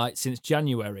Stadium Light since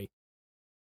January.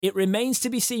 It remains to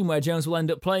be seen where Jones will end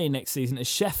up playing next season, as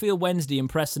Sheffield Wednesday and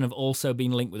Preston have also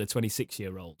been linked with a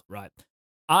 26-year-old. Right.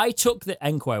 I took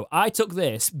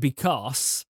this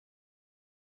because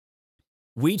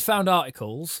we'd found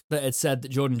articles that had said that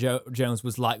Jordan Jones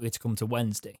was likely to come to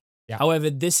Wednesday. Yeah.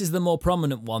 However, this is the more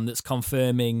prominent one that's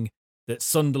confirming that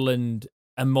Sunderland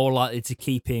are more likely to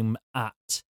keep him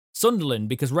at Sunderland,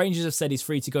 because Rangers have said he's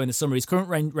free to go in the summer. He's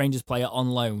current Rangers player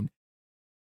on loan.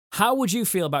 How would you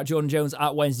feel about Jordan Jones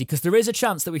at Wednesday? Because there is a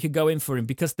chance that we could go in for him.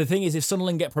 Because the thing is, if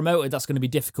Sunderland get promoted, that's going to be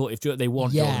difficult if they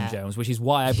want Jordan Jones, which is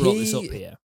why I brought this up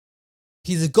here.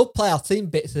 He's a good player. I've seen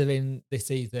bits of him this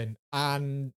season,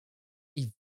 and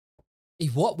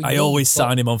he's what we. I always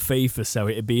sign him on FIFA, so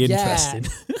it'd be interesting.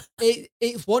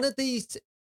 It's one of these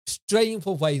strange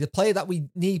ways, the player that we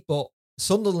need, but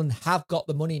Sunderland have got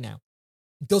the money now.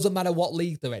 It doesn't matter what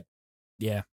league they're in.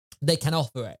 Yeah, they can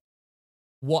offer it.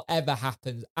 Whatever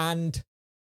happens, and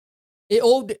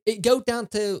it goes down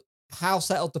to how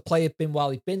settled the player's been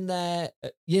while he's been there.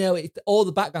 It's all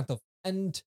the background stuff,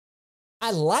 and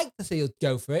I like to see us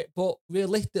go for it, but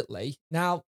realistically,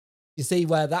 now you see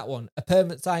where that one, a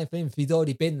permanent sign for him, if he's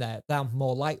already been there, that's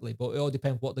more likely. But it all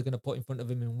depends what they're going to put in front of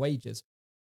him in wages.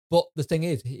 But the thing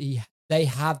is, they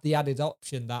have the added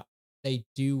option that they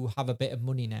do have a bit of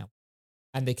money now.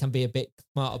 And they can be a bit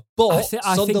smarter. But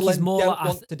Sunderland don't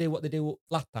want to do what they do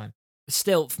last time.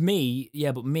 Still, for me,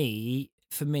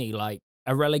 like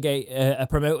a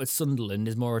promoted Sunderland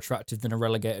is more attractive than a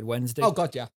relegated Wednesday. Oh,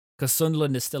 God, yeah. Because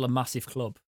Sunderland is still a massive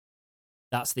club.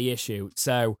 That's the issue.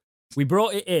 So we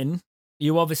brought it in.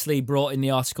 You obviously brought in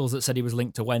the articles that said he was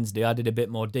linked to Wednesday. I did a bit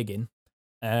more digging.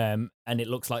 And it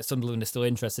looks like Sunderland is still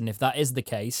interested. And if that is the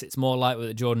case, it's more likely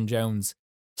that Jordan Jones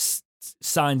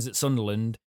signs at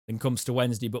Sunderland and comes to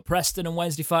Wednesday, but Preston and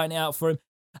Wednesday fighting it out for him.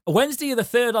 Wednesday are the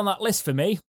third on that list for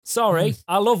me. Sorry,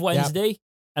 I love Wednesday,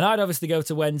 and I'd obviously go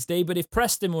to Wednesday, but if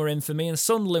Preston were in for me and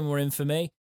Sunderland were in for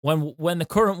me, when the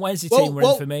current Wednesday team were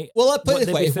in for me... Well, I'll put it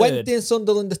this way, if Wednesday and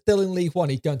Sunderland are still in League One,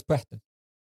 he's going to Preston.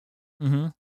 Mm-hmm.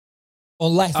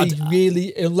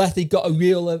 Unless he got a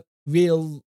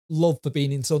real love for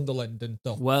being in Sunderland and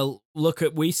stuff. Well, look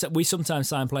at we sometimes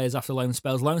sign players after loan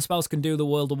spells. Loan spells can do the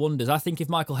world of wonders. I think if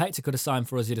Michael Hector could have signed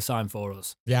for us, he'd have signed for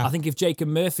us. Yeah. I think if Jacob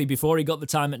Murphy, before he got the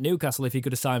time at Newcastle, if he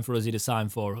could have signed for us, he'd have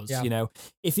signed for us. Yeah.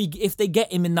 If they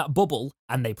get him in that bubble,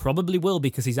 and they probably will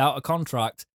because he's out of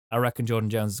contract, I reckon Jordan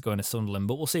Jones is going to Sunderland.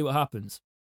 But we'll see what happens.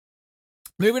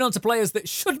 Moving on to players that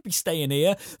should be staying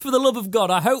here. For the love of God,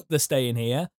 I hope they're staying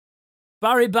here.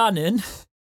 Barry Bannon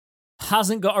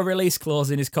hasn't got a release clause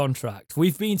in his contract.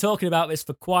 We've been talking about this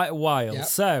for quite a while. Yep.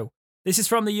 So, this is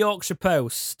from the Yorkshire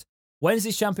Post.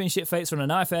 Wednesday's championship fates are on a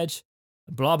knife edge.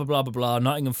 blah, blah, blah, blah, blah,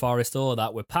 Nottingham Forest, all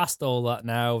that. We're past all that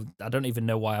now. I don't even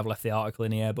know why I've left the article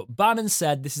in here, but Bannon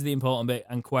said, this is the important bit,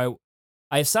 and quote,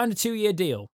 I have signed a 2-year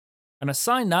deal, and I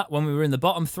signed that when we were in the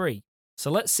bottom 3.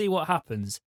 So let's see what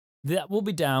happens. That will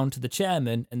be down to the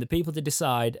chairman and the people to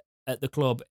decide at the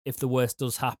club if the worst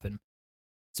does happen.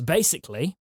 So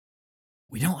basically,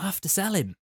 we don't have to sell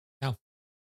him. No.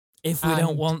 If we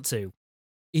don't want to.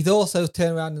 He's also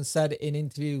turned around and said in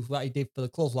interviews what he did for the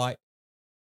club, like,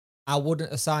 I wouldn't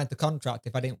have signed the contract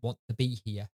if I didn't want to be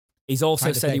here. He's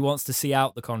also said he wants to see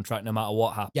out the contract no matter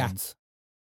what happens. Yeah.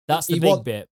 That's the big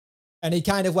bit. And he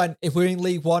kind of went, if we're in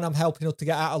League One, I'm helping us to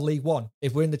get out of League One.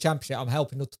 If we're in the Championship, I'm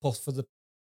helping us to push for the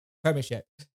Premiership.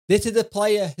 This is a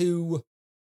player who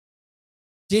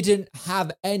didn't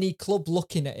have any club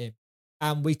looking at him.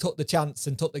 And we took the chance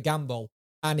and took the gamble.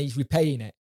 And he's repaying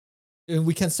it. And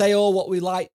we can say all what we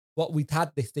like, what we've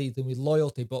had this season with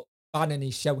loyalty, but Bannon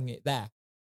is showing it there.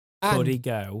 And could he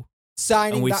go?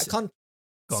 Signing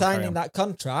that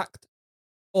contract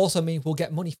also means we'll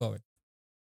get money for him.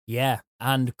 Yeah,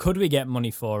 and could we get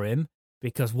money for him?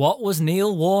 Because what was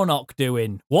Neil Warnock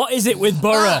doing? What is it with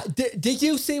Borough? Did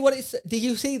you see what it's? Did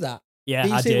you see that? Yeah,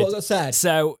 did you see what it said?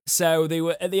 So they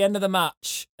were at the end of the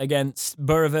match against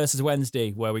Borough versus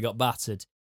Wednesday, where we got battered.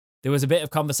 There was a bit of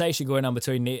conversation going on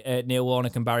between Neil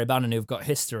Warnock and Barry Bannon, who've got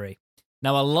history.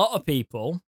 Now, a lot of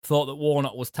people thought that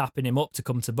Warnock was tapping him up to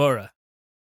come to Borough.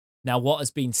 Now, what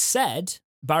has been said,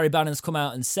 Barry Bannon's come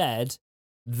out and said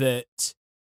that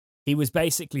he was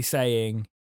basically saying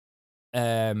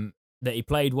that he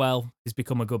played well, he's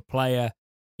become a good player.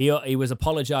 He was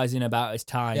apologising about his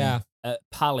time at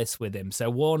Palace with him.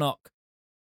 So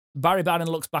Barry Bannon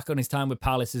looks back on his time with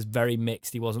Palace as very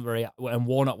mixed. He wasn't and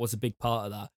Warnock was a big part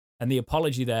of that. And the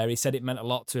apology there, he said it meant a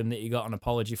lot to him that he got an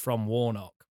apology from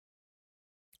Warnock.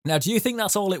 Now, do you think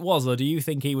that's all it was, or do you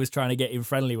think he was trying to get in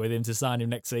friendly with him to sign him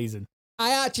next season?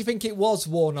 I actually think it was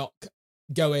Warnock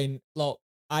going, look,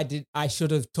 I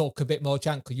should have took a bit more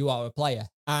chance because you are a player.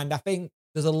 And I think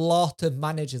there's a lot of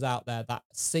managers out there that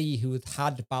see who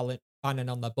had Bannon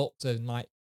on their books and like,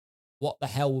 what the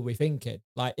hell were we thinking?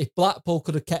 Like, if Blackpool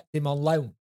could have kept him on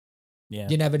loan,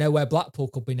 you never know where Blackpool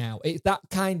could be now. It's that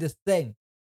kind of thing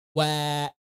where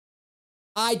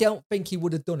I don't think he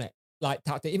would have done it. Like,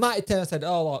 tactic. He might have turned and said,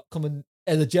 oh, look, come and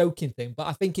as a joking thing, but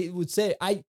I think it would say,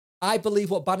 I believe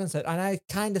what Bannon said, and I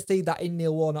kind of see that in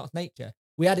Neil Warnock's nature.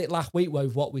 We had it last week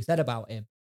with what we said about him.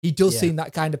 He does seem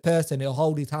that kind of person. He'll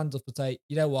hold his hands up and say,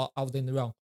 you know what, I was in the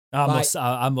wrong.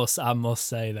 I must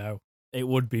say, though, it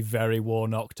would be very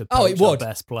Warnock to poach our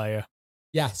best player.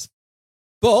 Yes.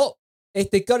 But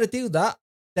if they've got to do that,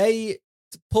 they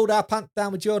pulled our pants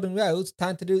down with Jordan Rhodes.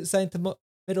 Time to do the same to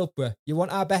Middlesbrough. You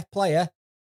want our best player?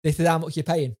 This is how much you're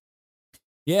paying.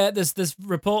 Yeah, there's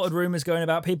reported rumours going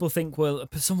about. People think, well,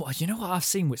 you know what I've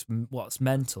seen, what's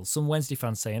mental? Some Wednesday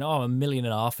fans saying, oh, $1.5 million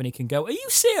and he can go. Are you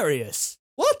serious?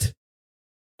 What?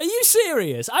 Are you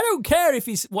serious? I don't care if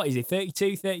he's, what is he,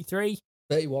 32, 33?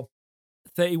 31.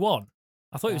 31?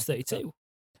 I thought he was 32.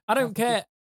 I don't care.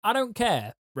 I don't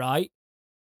care, right?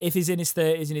 If he's in his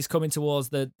 30s and he's coming towards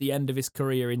the end of his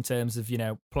career in terms of,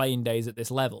 playing days at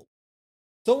this level.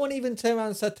 Someone even turned around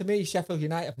and said to me, Sheffield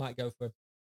United might go for him.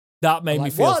 That made me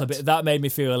feel that made me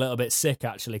feel a little bit sick,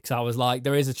 actually, because I was like,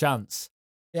 there is a chance.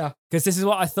 Yeah. Because this is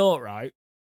what I thought, right?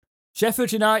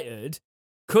 Sheffield United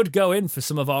could go in for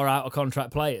some of our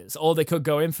out-of-contract players, or they could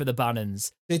go in for the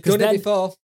Bannons. They've done it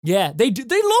before. Yeah, they do.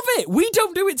 They love it. We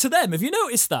don't do it to them. Have you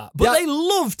noticed that? But they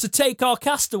love to take our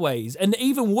castaways, and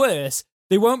even worse,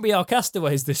 they won't be our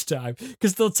castaways this time,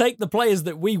 because they'll take the players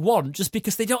that we want just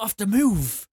because they don't have to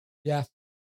move. Yeah.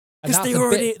 Because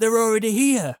they're already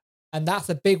here. And that's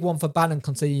a big one for Bannon,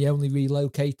 considering he only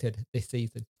relocated this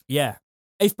season. Yeah.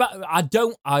 I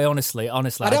don't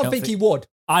think he would.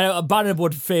 Bannon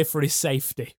would fear for his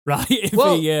safety, right? If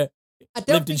he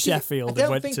lived in Sheffield. I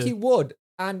don't think he would.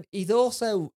 And he's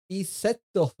said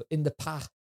stuff in the past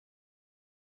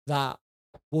that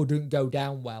wouldn't go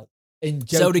down well.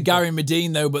 So did Gary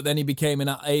Medine, though, but then he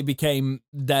became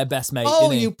their best mate. Oh,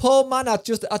 didn't he? You poor man! I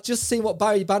just seen what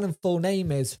Barry Bannon's full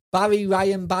name is. Barry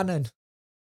Ryan Bannon.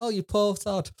 Oh, you poor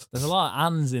sod. There's a lot of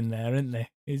Anns in there, isn't there?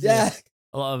 He's a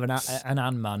lot of an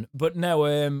Ann man. But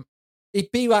no,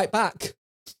 he'd be right back.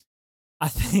 I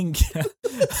think.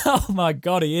 Oh my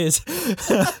God, he is.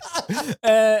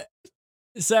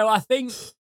 So I think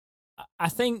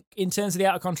in terms of the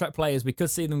out of contract players, we could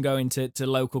see them going to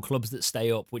local clubs that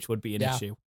stay up, which would be an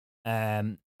issue.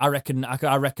 I reckon.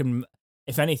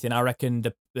 If anything, I reckon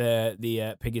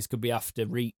the Piggies could be after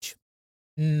Reach.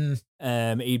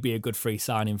 He'd be a good free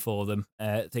signing for them.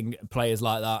 Players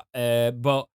like that.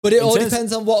 But it all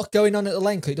depends on what's going on at the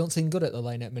lane, because it don't seem good at the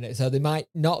lane at the minute, so they might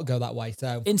not go that way.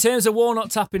 So in terms of Warnock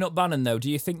tapping up Bannon, though, do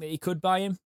you think that he could buy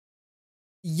him?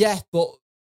 Yeah, but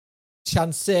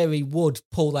Chansiri would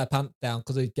pull their pants down,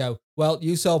 because he'd go, well,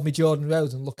 you sold me Jordan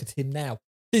Rose and look at him now.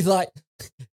 He's like,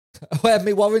 where's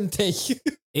my warranty?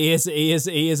 He is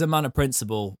a man of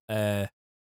principle.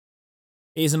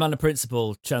 He's a man of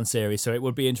principle, Chansiri, so it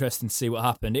would be interesting to see what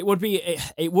happened. It would be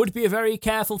a very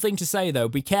careful thing to say, though.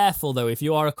 Be careful, though, if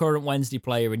you are a current Wednesday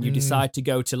player and you decide to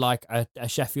go to like a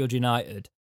Sheffield United.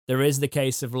 There is the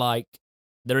case of like,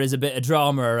 there is a bit of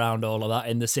drama around all of that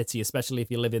in the city, especially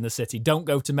if you live in the city. Don't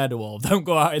go to Meadowhall. Don't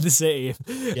go out in the city.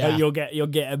 Yeah. You'll get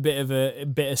a bit of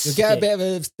You'll stick. get a bit of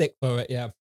a stick for it,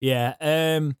 yeah.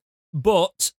 Yeah.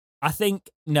 But I think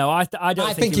I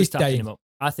don't think he was tapping him up.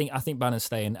 I think Bannon's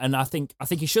staying, and I think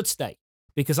he should stay,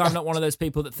 because I'm not one of those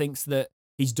people that thinks that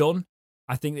he's done.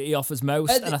 I think that he offers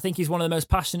most, and I think he's one of the most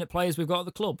passionate players we've got at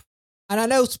the club. And I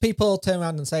know people turn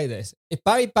around and say this. If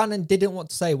Barry Bannon didn't want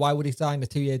to say, why would he sign a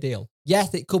 2-year deal?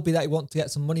 Yes, it could be that he wants to get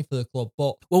some money for the club,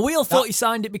 but... Well, we all thought he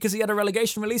signed it because he had a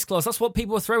relegation release clause. That's what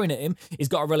people were throwing at him. He's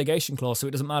got a relegation clause, so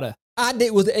it doesn't matter. And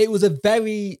it was a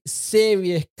very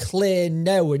serious, clear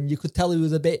no, and you could tell he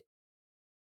was a bit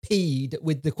peed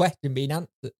with the question being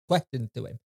questioned to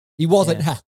him. He wasn't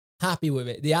happy with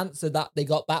it. The answer that they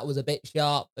got back was a bit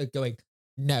sharp, going,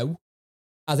 no.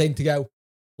 As in to go,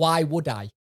 why would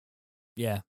I?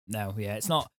 Yeah, no, yeah. It's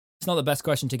not the best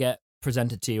question to get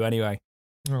presented to you anyway.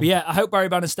 Oh. But yeah, I hope Barry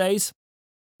Bannon stays.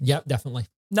 Yep, definitely.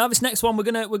 Now this next one, we're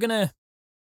gonna.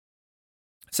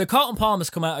 So Carlton Palmer's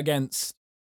come out against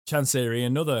Chansiri,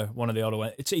 another one of the other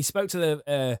ones. He spoke to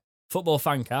the Football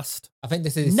Fancast. I think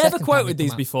this is his never second quoted time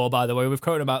these before, by the way. We've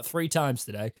quoted about 3 times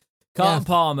today. Carlton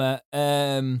Palmer,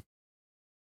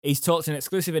 he's talked in an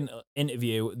exclusive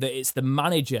interview that it's the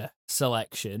manager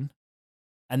selection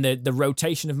and the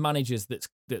rotation of managers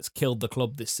that's killed the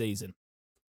club this season.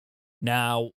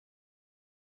 Now,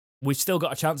 we've still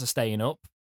got a chance of staying up,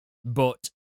 but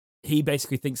he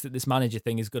basically thinks that this manager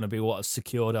thing is going to be what has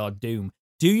secured our doom.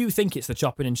 Do you think it's the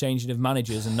chopping and changing of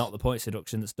managers and not the points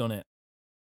deduction that's done it?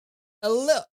 A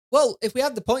little. Well, if we don't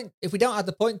have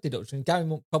the point deduction, Gary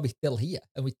Monk's probably still here,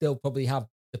 and we still probably have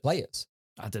the players.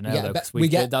 I don't know, though,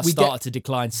 because that started to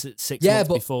decline 6 months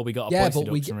before we got a points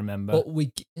deduction, remember? But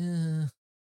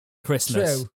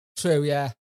Christmas. True,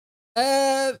 yeah.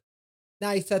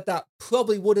 Now he said that,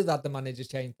 probably would have had the manager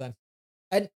change then.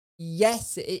 And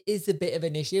yes, it is a bit of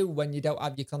an issue when you don't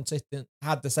have your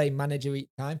had the same manager each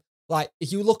time. Like,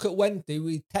 if you look at Wednesday,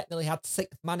 we technically had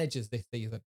 6 managers this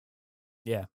season.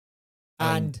 Yeah.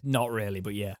 And not really,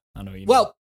 but yeah, I know what you mean.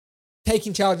 Well,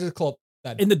 taking charge of the club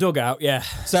then. In the dugout, yeah.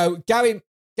 So Gary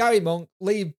Monk,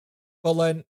 Lee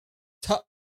Bullen,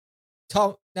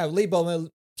 Lee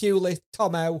Bullen, Pulis,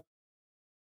 Tomo,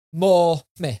 Moore,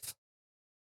 Smith.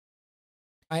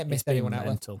 I ain't missed anyone out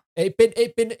there.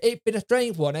 It's been a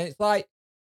strange one, and it's like,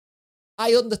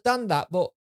 I understand that, but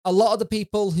a lot of the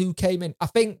people who came in, I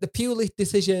think the Pulis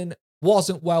decision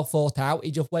wasn't well thought out.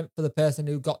 He just went for the person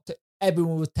who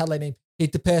everyone was telling him,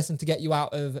 he's the person to get you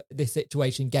out of this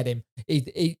situation, get him.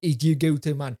 He's your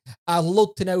go-to man. I'd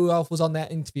love to know who else was on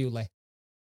that interview list.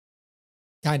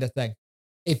 Kind of thing.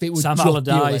 If it was Sam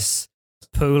Allardyce,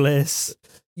 Pulis,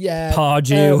 yeah,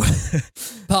 Pardew.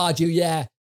 Pardew, yeah.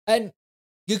 And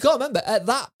you got to remember, at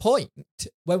that point,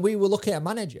 when we were looking at a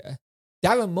manager,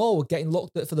 Darren Moore was getting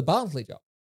looked at for the Barnsley job.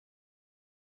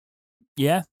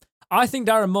 Yeah. I think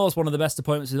Darren Moore's one of the best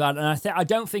appointments we've had, and I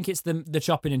don't think it's the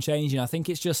chopping and changing. I think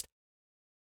it's just...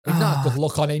 It's not a good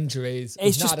look on injuries.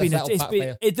 It's just been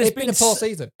it's been a poor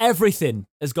season. Everything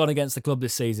has gone against the club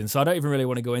this season, so I don't even really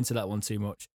want to go into that one too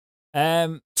much.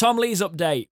 Tom Lee's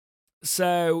update.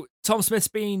 So Tom Smith's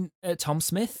been... Tom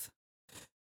Smith?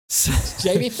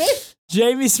 Jamie Smith?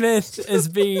 Jamie Smith has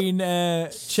been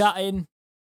chatting.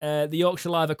 The Yorkshire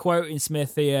Live are quoting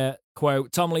Smith here.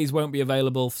 Quote, Tom Lees won't be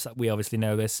available. So we obviously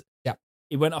know this. Yeah.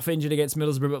 He went off injured against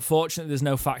Middlesbrough, but fortunately there's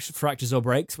no fractures or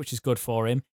breaks, which is good for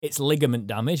him. It's ligament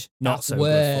damage, not so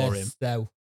good for him. Though.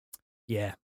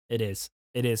 Yeah, it is.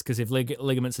 It is, because if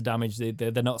ligaments are damaged,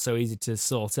 they're not so easy to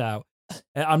sort out.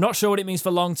 I'm not sure what it means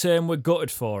for long term. We're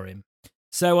gutted for him.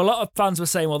 So a lot of fans were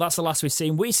saying, well, that's the last we've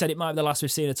seen. We said it might be the last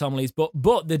we've seen of Tom Lees, but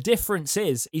the difference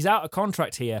is he's out of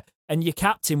contract here, and your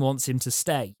captain wants him to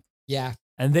stay. Yeah.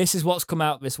 And this is what's come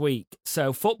out this week.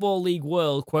 So Football League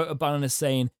World quoted Bannon as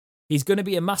saying, he's going to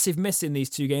be a massive miss in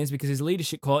these 2 games because his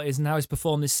leadership qualities and how he's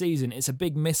performed this season. It's a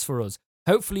big miss for us.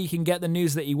 Hopefully he can get the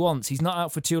news that he wants. He's not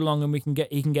out for too long and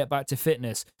he can get back to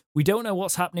fitness. We don't know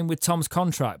what's happening with Tom's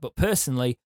contract, but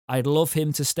personally, I'd love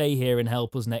him to stay here and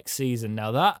help us next season.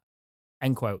 Now that,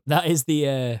 end quote, that is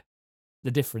the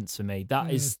difference for me.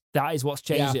 That is what's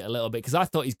changed it a little bit, because I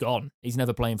thought he's gone. He's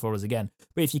never playing for us again.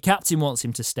 But if your captain wants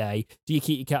him to stay, do you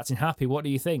keep your captain happy? What do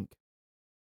you think?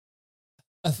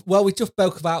 Well, we just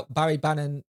spoke about Barry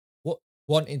Bannon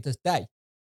wanting to stay,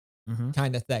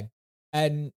 kind of thing.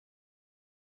 And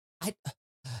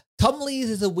Tom Lees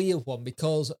is a weird one,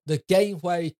 because the game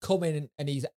where he come in and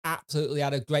he's absolutely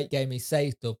had a great game, he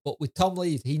saved stuff. But with Tom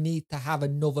Lees, he needs to have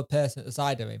another person at the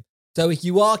side of him. So if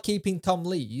you are keeping Tom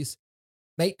Lees,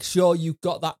 make sure you've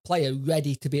got that player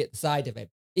ready to be at the side of him,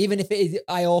 even if it is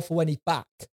Iorfa when he's back,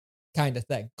 kind of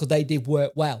thing, because they did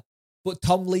work well. But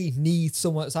Tom Lee needs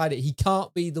someone outside it. He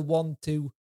can't be the one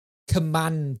to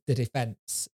command the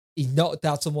defense. He's not to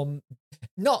have someone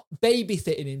not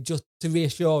babysitting him just to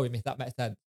reassure him, if that makes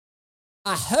sense.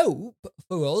 I hope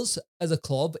for us as a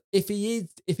club, if he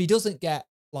doesn't get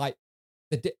like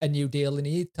a new deal and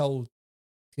he is told,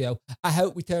 I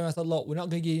hope we turn around and say, look, we're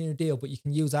not going to give you a new deal, but you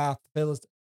can use our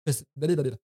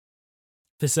facilities.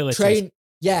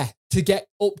 To get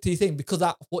up to your thing, because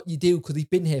that's what you do, because he's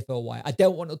been here for a while. I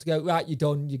don't want it to go, right, you're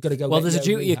done, you've got to go. Well, there's a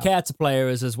duty of care to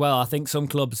players as well. I think some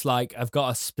clubs have got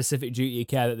a specific duty of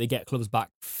care that they get clubs back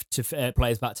to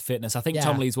players back to fitness. I think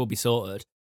Tom Lees will be sorted.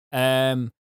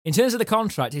 In terms of the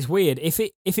contract, it's weird. If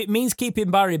it means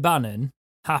keeping Barry Bannon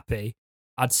happy,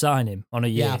 I'd sign him on a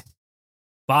year. Yeah.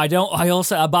 But I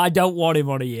don't want him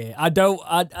on a year.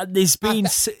 There's been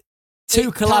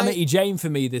too Calamity Jane for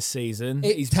me this season.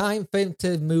 It's time for him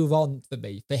to move on for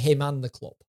me, for him and the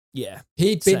club. Yeah.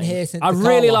 He'd been here since I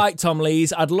really like Tom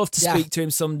Lees. I'd love to speak to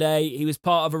him someday. He was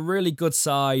part of a really good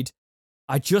side.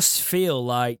 I just feel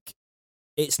like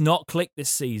it's not clicked this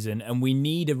season, and we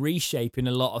need a reshape in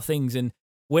a lot of things. And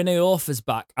when Iorfa's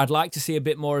back, I'd like to see a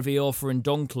bit more of Iorfa and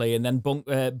Dunkley, and then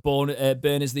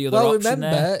Burn is the other option there.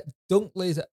 Well, remember,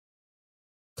 Dunkley's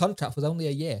contract was only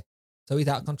a year, so he's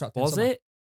out of contract. Was it?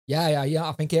 Yeah.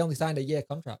 I think he only signed a year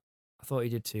contract. I thought he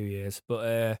did 2 years,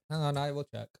 but hang on, I will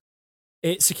check.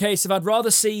 It's a case of I'd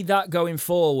rather see that going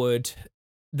forward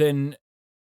than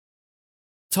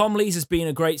Tom Lees has been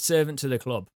a great servant to the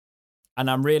club, and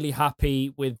I'm really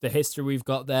happy with the history we've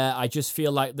got there. I just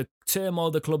feel like the turmoil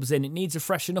the club's in, it needs to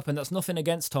freshen up, and that's nothing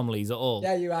against Tom Lees at all.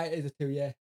 Yeah, you're right. It's a 2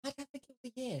 year. I don't think it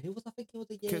was a year. Who was I thinking it was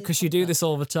a year? Because you do this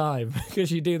all the time.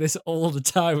 Because you do this all the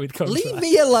time with contracts. Leave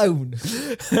me alone.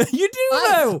 You do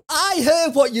know. I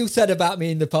heard what you said about me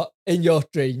in your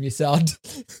stream, you said.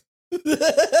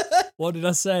 What did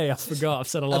I say? I forgot. I've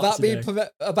said a lot today.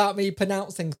 About me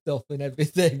pronouncing stuff and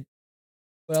everything.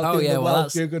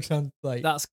 Google Translate.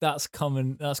 That's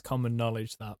common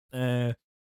knowledge. That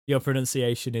your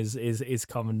pronunciation is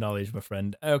common knowledge, my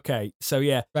friend. Okay, so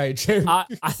yeah, very true. I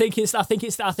think it's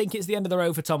the end of the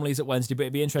road for Tom Lees at Wednesday, but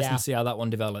it'd be interesting to see how that one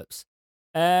develops.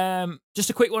 Just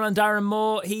a quick one on Darren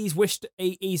Moore. He's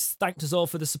thanked us all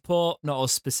for the support. Not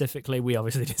us specifically. We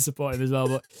obviously did support him as well,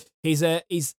 but he's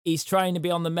trying to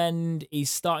be on the mend. He's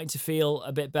starting to feel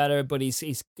a bit better, but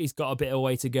he's got a bit of a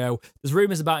way to go. There's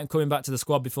rumours about him coming back to the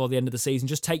squad before the end of the season.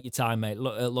 Just take your time, mate.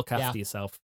 Look after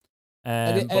yourself.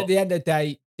 At the end of the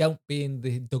day, don't be in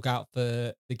the dugout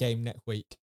for the game next week.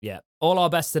 Yeah. All our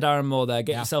best to Darren Moore there.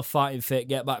 Get yourself fighting fit.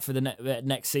 Get back for the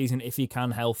next season if you can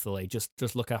healthily.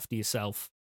 Just look after yourself.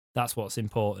 That's what's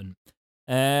important.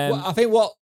 I think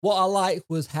what I liked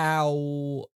was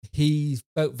how he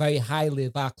spoke very highly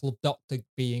of our club doctor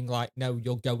being like, no,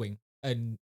 you're going,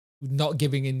 and not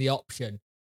giving him the option.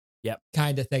 Yep.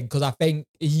 Kind of thing. Because I think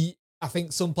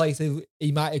some places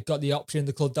he might have got the option.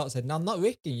 The club doctor said, no, I'm not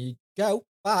risking you. Go.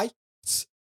 Bye.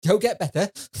 Go get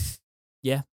better.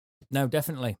 Yeah. No,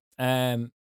 definitely. And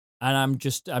I'm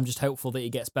just hopeful that he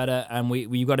gets better. And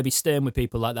we've got to be stern with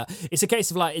people like that. It's a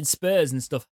case of like in Spurs and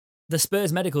stuff. The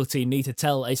Spurs medical team need to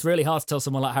tell. It's really hard to tell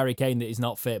someone like Harry Kane that he's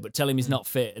not fit, but tell him he's not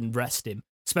fit and rest him,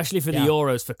 especially for the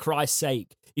Euros. For Christ's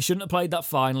sake, he shouldn't have played that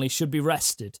final. He should be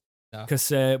rested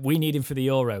because we need him for the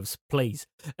Euros, please.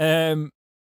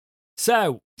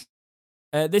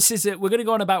 This is we're going to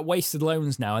go on about wasted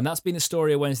loans now, and that's been the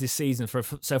story of Wednesday's season.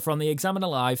 So from the Examiner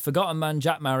Live, forgotten man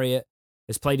Jack Marriott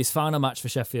has played his final match for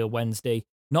Sheffield Wednesday,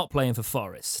 not playing for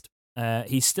Forest.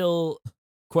 He still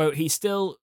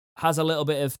has a little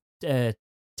bit of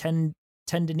tendinitis.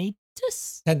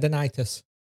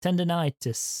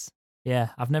 Yeah,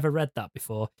 I've never read that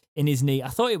before. In his knee, I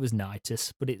thought it was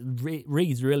nitis, but it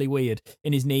reads really weird.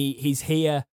 In his knee, he's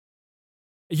here.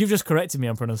 You've just corrected me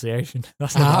on pronunciation.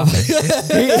 That's not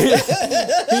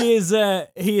he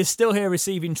is still here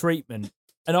receiving treatment.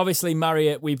 And obviously,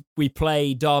 Marriott, we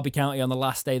play Derby County on the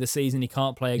last day of the season. He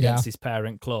can't play against his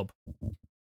parent club.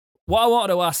 what I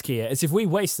wanted to ask here is if we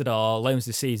wasted our loans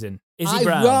this season, Izzy I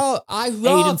Brown,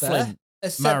 rather Flint,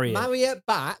 have sent Marriott. Marriott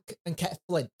back and kept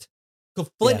Flint.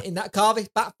 Because Flint in that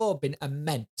Cardiff back four have been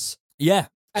immense. Yeah.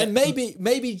 And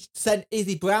maybe send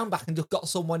Izzy Brown back and just got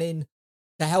someone in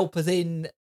to help us in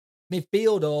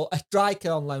midfield, or a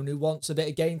striker on loan who wants a bit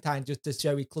of game time just to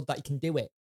show his club that he can do it.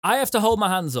 I have to hold my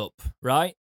hands up,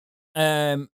 right?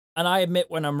 And I admit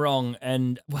when I'm wrong.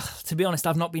 And, well, to be honest,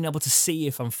 I've not been able to see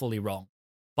if I'm fully wrong.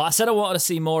 But I said I wanted to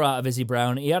see more out of Izzy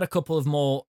Brown. He had a couple of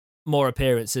more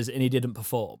appearances and he didn't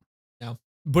perform. No.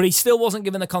 But he still wasn't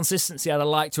given the consistency I'd have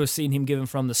liked to have seen him given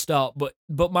from the start.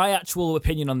 But my actual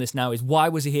opinion on this now is, why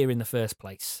was he here in the first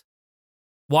place?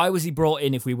 Why was he brought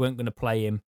in if we weren't going to play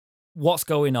him? What's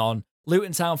going on?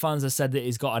 Luton Town fans have said that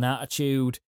he's got an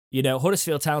attitude. You know,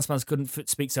 Huddersfield Town fans couldn't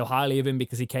speak so highly of him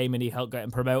because he came and he helped get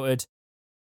him promoted.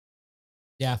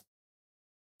 Yeah.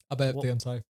 I bet I'm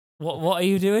sorry. What are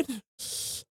you doing?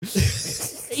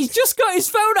 He's just got his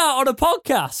phone out on a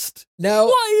podcast. No.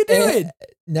 What are you doing?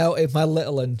 No, if my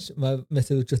little one, my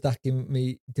missus was just asking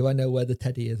me, do I know where the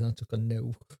teddy is? And I took a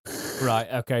no. Right,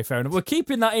 okay, fair enough. We're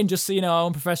keeping that in just so you know how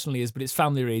unprofessional he is, but it's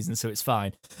family reasons, so it's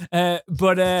fine. Fair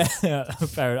enough.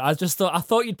 I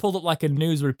thought you'd pulled up like a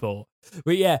news report.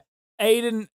 But yeah,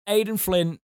 Aidan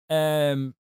Flint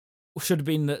should have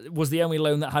been was the only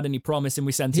loan that had any promise, and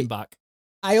we sent him back.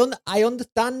 I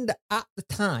understand at the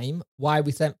time why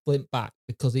we sent Flint back,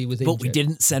 because he was injured. But we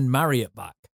didn't send Marriott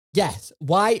back. Yes.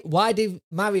 Why did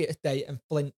Marriott stay and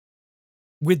Flint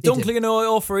with Dunkley and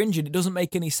Orfer injured? It doesn't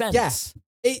make any sense. Yes.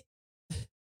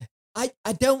 I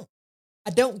don't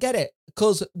get it,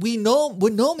 because we're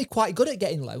normally quite good at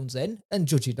getting loans in and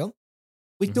judging them.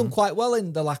 We've done quite well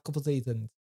in the last couple of seasons,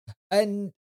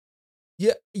 and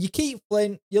you keep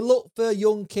Flint. You look for a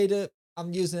young kid.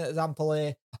 I'm using an example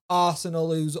here.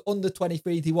 Arsenal, who's under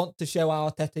 23s. He wants to show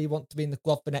Arteta he wants to be in the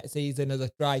squad for next season as a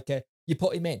striker. You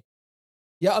put him in.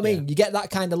 You know what I mean? You get that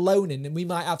kind of loan in, and we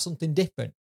might have something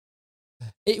different.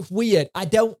 It's weird. I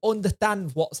don't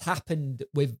understand what's happened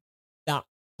with that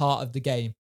part of the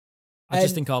game. I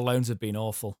just think our loans have been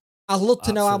awful. I'd love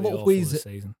to know how much we've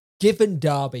given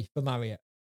Derby for Marriott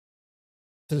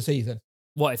for the season.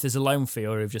 What, if there's a loan fee,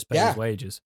 or if just paid his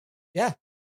wages? Yeah.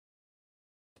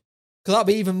 Because that'd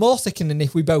be even more sickening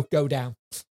if we both go down.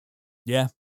 Yeah.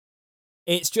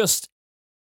 It's just,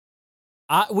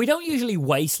 we don't usually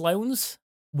waste loans.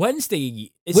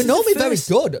 Wednesday, we're normally very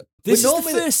good. This is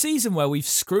the first season where we've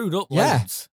screwed up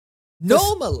loans.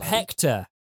 Normally. Hector,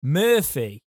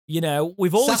 Murphy, you know,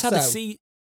 we've always had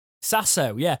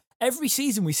Sasso, yeah. Every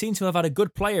season we seem to have had a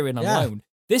good player in on loan.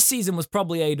 This season was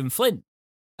probably Aidan Flint.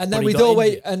 And then we'd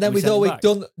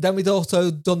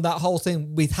also done that whole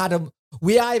thing.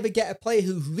 We either get a player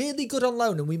who's really good on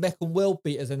loan and we make them world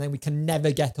beaters, and then we can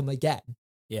never get them again.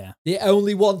 Yeah. The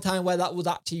only one time where that was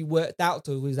actually worked out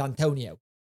to was Antonio.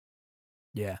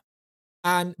 Yeah.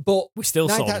 But we still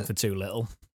sold him for too little.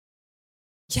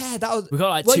 Yeah, that was. We got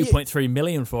like 2.3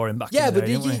 million for him back. Yeah, in the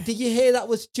day, but did you hear that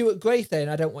was Stuart Gray saying,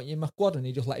 "I don't want you in my squad," and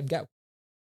he just let him go?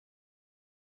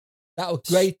 That was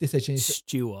a great decision.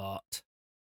 Stuart.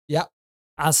 Yeah.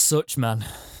 As such, man.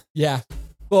 Yeah.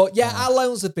 But yeah, our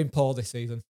loans have been poor this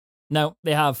season. No,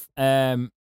 they have.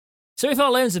 So if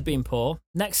our loans have been poor,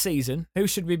 next season, who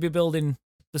should we be building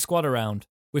the squad around?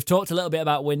 We've talked a little bit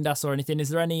about Windass or anything. Is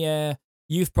there any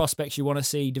youth prospects you want to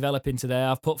see develop into there?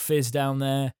 I've put Fizz down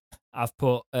there. I've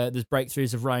put there's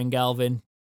breakthroughs of Ryan Galvin,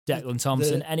 Declan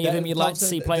Thompson. Any of them you'd like to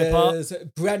see play a part? There's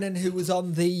Brennan, who was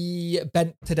on the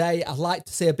bench today. I'd like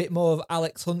to see a bit more of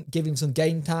Alex Hunt, give him some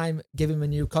game time, give him a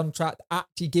new contract,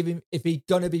 actually give him, if he's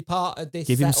going to be part of this,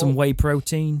 give him some whey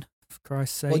protein, for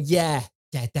Christ's sake. Well, yeah,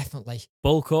 definitely.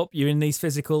 Bulk up. You're in these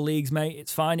physical leagues, mate.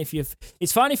 It's fine if you're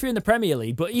in the Premier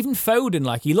League, but even Foden,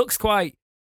 like, he looks quite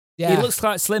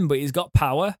slim, but he's got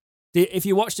power. If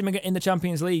you watched him in the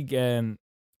Champions League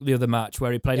the other match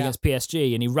where he played against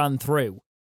PSG and he ran through,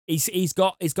 he's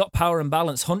got power and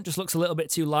balance. Hunt just looks a little bit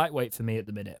too lightweight for me at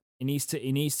the minute. He needs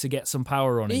to get some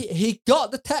power on him. He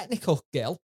got the technical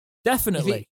skill.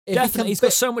 Definitely. He's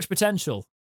got so much potential.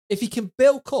 If he can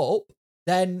build up,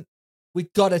 then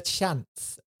we've got a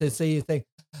chance to see a thing.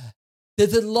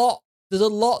 There's a lot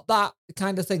that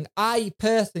kind of thing. I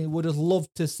personally would have loved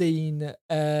to seen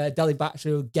Deli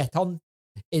Batcher get on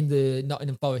in the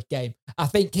Nottingham Forest game. I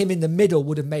think him in the middle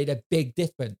would have made a big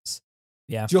difference.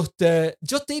 Yeah.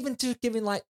 Just even to give him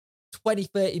like 20,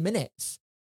 30 minutes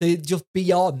to just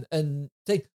be on and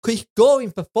think. Because he's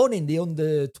going for fun in the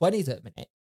under 20s at the minute.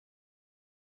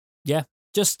 Yeah.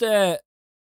 Just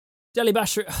Deli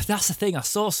Basher, that's the thing. I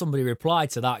saw somebody reply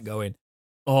to that going,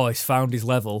 "Oh, he's found his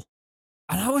level."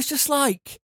 And I was just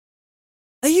like,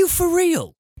 are you for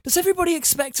real? Does everybody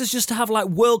expect us just to have like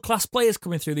world-class players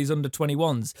coming through these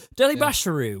under-21s? Deli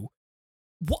Basharu,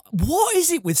 what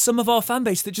is it with some of our fan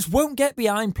base that just won't get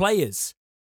behind players?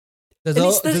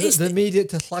 There's the immediate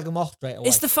to slag them off straight away.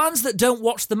 It's the fans that don't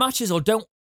watch the matches or don't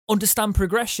understand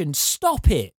progression.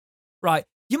 Stop it. Right.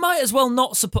 You might as well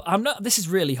not support... This is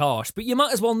really harsh, but you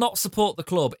might as well not support the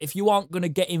club if you aren't going to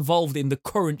get involved in the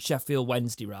current Sheffield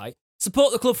Wednesday, right?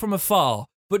 Support the club from afar,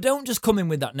 but don't just come in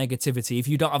with that negativity if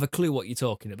you don't have a clue what you're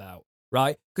talking about,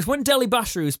 right? Because when Deli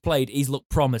Basharu's played, he's looked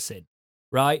promising,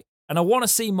 right? And I want to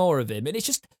see more of him. And it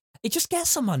just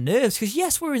gets on my nerves because,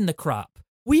 yes, we're in the crap.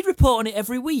 We report on it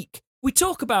every week. We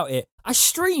talk about it. I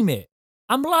stream it.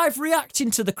 I'm live reacting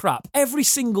to the crap every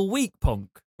single week, Punk,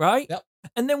 right? Yep.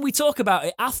 And then we talk about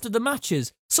it after the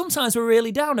matches. Sometimes we're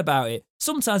really down about it.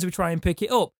 Sometimes we try and pick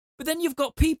it up. But then you've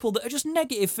got people that are just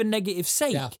negative for negative's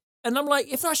sake. Yeah. And I'm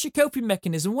like, if that's your coping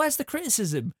mechanism, where's the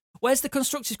criticism? Where's the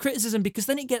constructive criticism? Because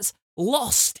then it gets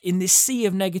lost in this sea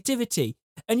of negativity.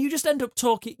 And you just end up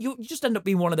talking, you just end up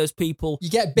being one of those people you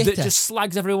get bitter. That just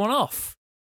slags everyone off.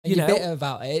 And you're bitter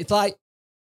about it. It's like,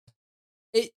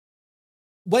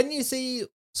 when you see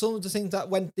some of the things that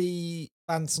when the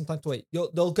fans sometimes tweet,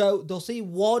 they'll see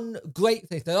one great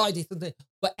thing, I did something,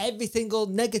 but every single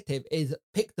negative is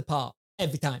picked apart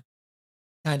every time,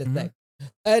 kind of thing.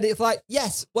 And it's like,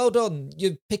 yes, well done,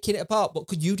 you're picking it apart, but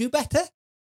could you do better?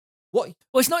 What?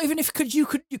 Well, it's not even if could you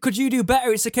do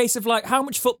better. It's a case of like, how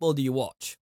much football do you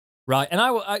watch, right?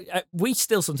 And we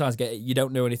still sometimes get it. You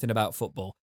don't know anything about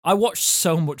football. I watch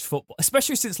so much football,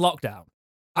 especially since lockdown.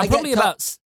 I'm probably about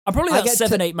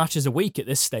 7-8 matches a week at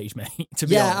this stage, mate. To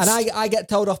be honest. Yeah, and I get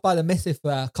told off by the missus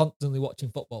for constantly watching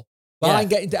football. But I'm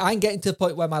getting to the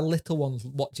point where my little one's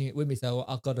watching it with me, so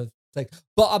I've got to think.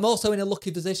 But I'm also in a lucky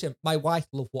position. My wife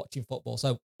loves watching football,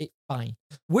 so it's fine.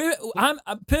 I'm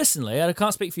personally, I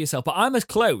can't speak for yourself, but I'm as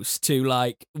close to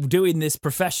like doing this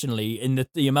professionally in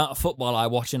the amount of football I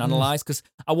watch and analyse, because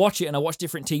I watch it and I watch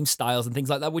different team styles and things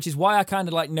like that, which is why I kind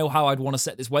of like know how I'd want to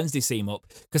set this Wednesday team up,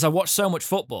 because I watch so much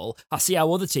football, I see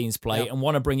how other teams play and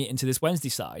want to bring it into this Wednesday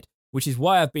side, which is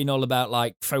why I've been all about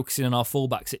like focusing on our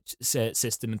fullback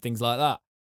system and things like that.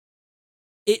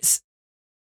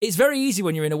 It's very easy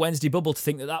when you're in a Wednesday bubble to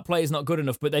think that player is not good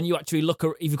enough, but then you actually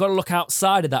you've got to look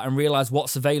outside of that and realise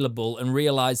what's available and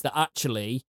realise that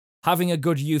actually having a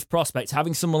good youth prospect,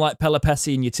 having someone like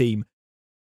Pelopessi in your team,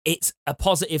 it's a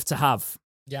positive to have,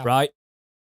 right?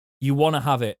 You want to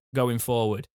have it going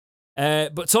forward.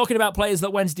 But talking about players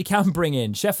that Wednesday can bring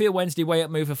in, Sheffield Wednesday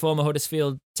way-up move for former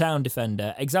Huddersfield Town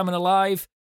defender. Examiner Live,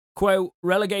 quote,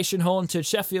 relegation haunted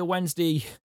Sheffield Wednesday...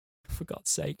 For God's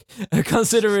sake,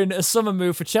 considering a summer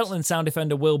move for Cheltenham Town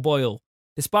defender Will Boyle.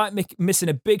 Despite missing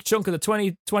a big chunk of the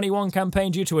 2021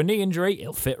 campaign due to a knee injury,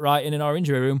 he'll fit right in our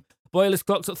injury room. Boyle has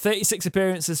clocked up 36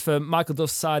 appearances for Michael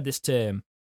Duff's side this term.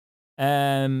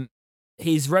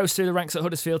 He's rose through the ranks at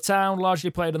Huddersfield Town, largely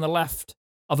played on the left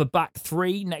of a back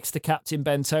three next to captain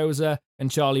Ben Tozer and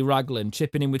Charlie Raglan,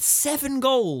 chipping in with 7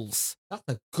 goals. That's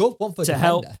a good one for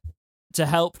to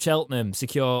help Cheltenham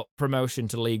secure promotion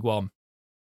to League One.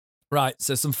 Right,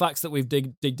 so some facts that we've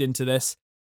digged into this.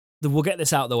 We'll get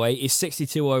this out of the way. He's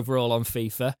 62 overall on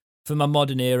FIFA. For my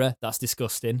modern era, that's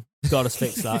disgusting. Got to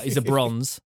fix that. He's a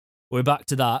bronze. We're back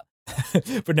to that.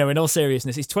 But no, in all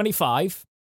seriousness, he's 25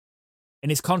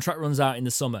 and his contract runs out in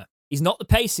the summer. He's not the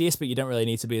paciest, but you don't really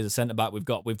need to be as a centre-back. We've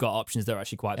got options that are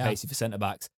actually quite pacey for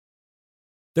centre-backs.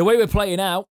 The way we're playing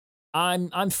out,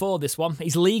 I'm for this one.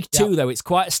 He's League 2, though. It's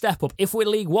quite a step up. If we're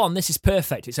League 1, this is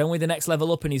perfect. It's only the next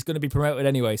level up, and he's going to be promoted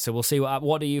anyway. So we'll see.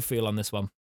 What do you feel on this one?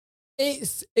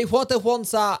 It's one of the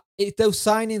ones that it's those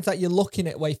signings that you're looking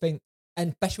at where you think,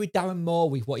 and especially with Darren Moore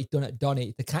with what he's done at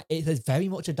Donny, it's very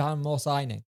much a Darren Moore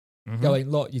signing. Mm-hmm. Going,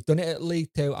 look, you've done it at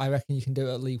League 2. I reckon you can do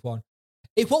it at League 1.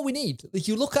 It's what we need. If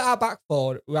you look at our back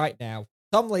four right now,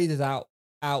 Tom Leeder's out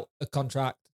a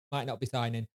contract, might not be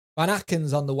signing. Van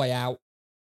Acken's on the way out.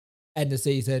 End of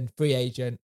season, free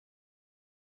agent.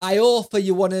 I offer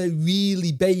you want to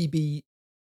really baby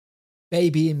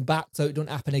him back so it doesn't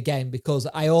happen again, because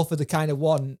I offer the kind of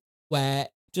one where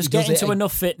just get into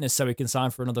enough fitness so he can sign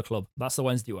for another club. That's the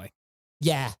Wednesday way.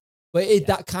 Yeah, but it's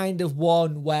that kind of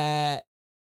one where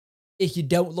if you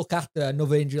don't look after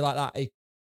another injury like that, it's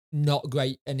not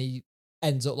great, and he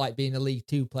ends up like being a League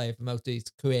 2 player for most of his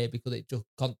career because it just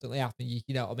constantly happens.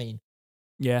 You know what I mean?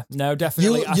 Yeah, no,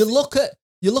 definitely.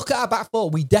 You look at our back four,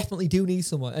 we definitely do need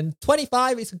someone. And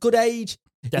 25, it's a good age.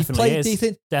 Definitely is.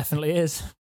 Decent. Definitely is.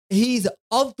 He's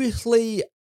obviously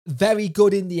very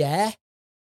good in the air.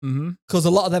 because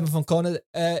a lot of them are from corners.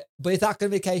 But is that going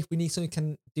to be the case? We need someone who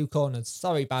can do corners.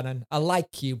 Sorry, Bannon. I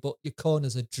like you, but your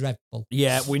corners are dreadful.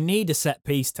 Yeah, we need a set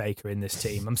piece taker in this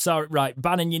team. I'm sorry. Right,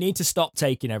 Bannon, you need to stop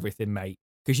taking everything, mate,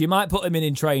 because you might put him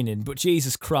in training, but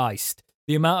Jesus Christ.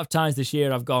 The amount of times this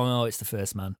year I've gone, oh, it's the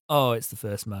first man. Oh, it's the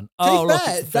first man. Oh, look,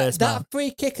 it's the first man. That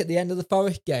free kick at the end of the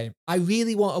Forest game, I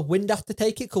really want a Windass to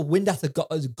take it because Windass has got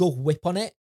a good whip on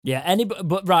it. Yeah,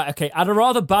 but right, okay. I'd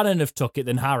rather Bannon have took it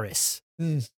than Harris.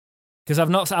 Because I've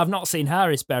not seen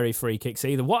Harris bury free kicks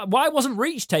either. Why wasn't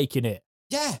Reach taking it?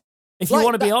 Yeah. If you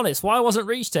want to be honest, why wasn't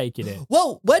Reach taking it?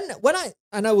 Well, when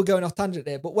I know we're going off tangent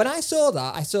here, but when I saw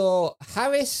that, I saw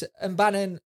Harris and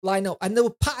Bannon line up, and there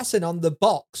were Patterson on the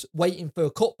box waiting for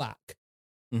a cutback.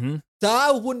 Mm-hmm. So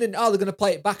I was wondering, they're going to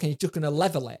play it back and he's just going to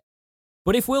level it.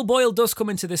 But if Will Boyle does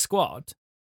come into this squad,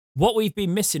 what we've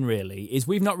been missing really is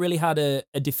we've not really had a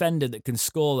defender that can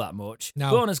score that much.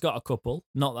 No. Gorner's got a couple,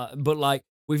 not that, but like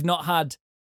we've not had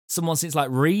someone since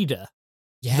like Reader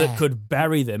that could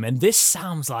bury them. And this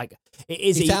sounds like it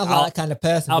is. He sounds like that kind of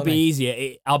person. I'll be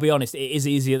easier. I'll be honest. It is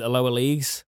easier at the lower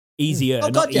leagues. Easier,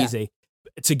 not easy.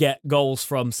 To get goals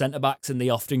from centre-backs, and they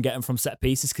often get them from set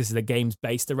pieces because the game's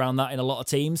based around that in a lot of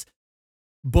teams.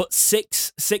 But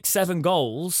 7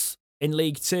 goals in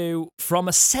League Two from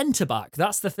a centre-back,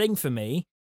 that's the thing for me.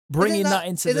 Bringing that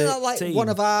into the team. Isn't that like one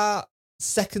of our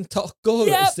second top goals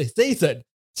this season?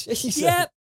 Jesus. Yeah,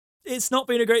 it's not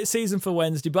been a great season for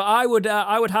Wednesday, but I would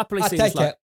happily see this.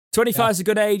 Like, 25 is a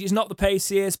good age. He's not the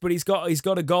paciest, but he's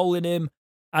got a goal in him,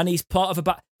 and he's part of a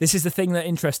back. This is the thing that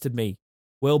interested me.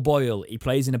 Will Boyle, he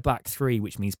plays in a back three,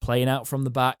 which means playing out from the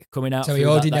back, coming out. So he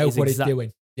already knows what he's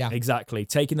doing. Yeah, exactly.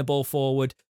 Taking the ball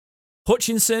forward.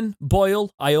 Hutchinson,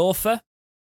 Boyle, Iorfa.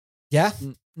 Yeah,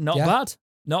 not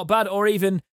bad. Or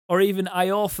even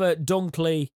Iorfa,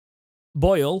 Dunkley,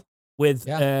 Boyle with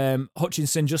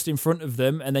Hutchinson just in front of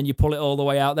them, and then you pull it all the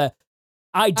way out there.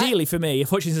 Ideally, for me,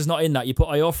 if Hutchinson's not in that, you put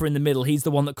Iorfa in the middle. He's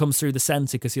the one that comes through the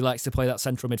centre because he likes to play that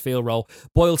central midfield role.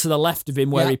 Boyle to the left of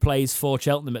him where he plays for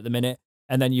Cheltenham at the minute.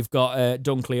 And then you've got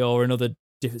Dunkley or another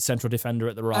central defender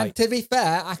at the right. And to be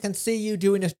fair, I can see you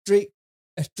doing a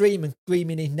stream and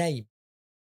screaming his name.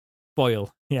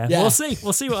 Boyle. Yeah. We'll see.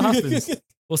 We'll see what happens.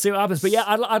 But yeah,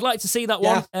 I'd like to see that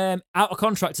one. Out of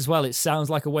contract as well. It sounds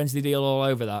like a Wednesday deal all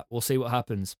over that. We'll see what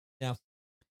happens. Yeah.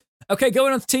 Okay,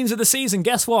 going on to teams of the season.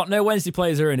 Guess what? No Wednesday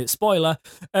players are in it. Spoiler.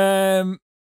 So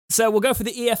we'll go for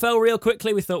the EFL real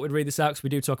quickly. We thought we'd read this out because we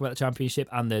do talk about the Championship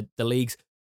and the leagues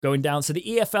going down. So the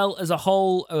EFL as a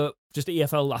whole, just the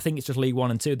EFL, I think it's just League 1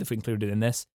 and 2 that are included in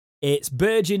this. It's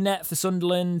Burge in net for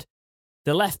Sunderland.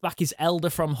 The left back is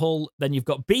Elder from Hull. Then you've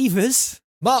got Beavers.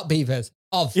 Mark Beavers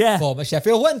of former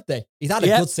Sheffield Wednesday. He's had a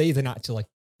good season, actually.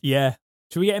 Yeah.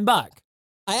 Should we get him back?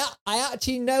 I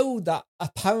actually know that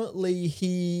apparently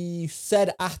he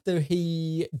said after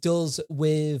he does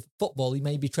with football, he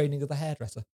may be training as a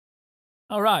hairdresser.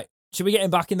 All right. Should we get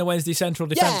him back in the Wednesday central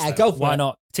defence? Yeah, go for it. Why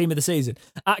not? Team of the season.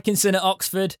 Atkinson at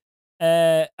Oxford.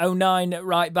 09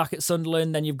 right back at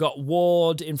Sunderland. Then you've got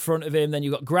Ward in front of him. Then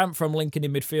you've got Grant from Lincoln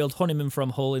in midfield. Honeyman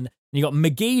from Hull. And you've got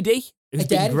McGeady, who's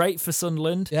been great for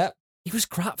Sunderland. Yeah. He was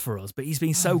crap for us, but he's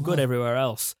been so good everywhere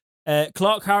else.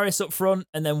 Clark Harris up front,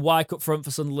 and then Wyke up front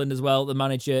for Sunderland as well. The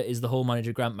manager is the Hull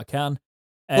manager, Grant McCann.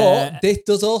 But this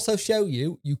does also show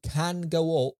you can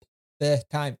go up first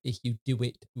time if you do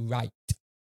it right.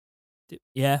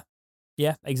 Yeah,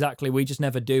 exactly. We just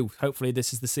never do. Hopefully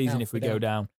this is the season if we go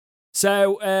down.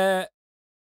 So,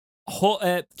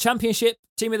 Championship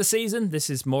team of the season. This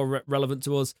is more relevant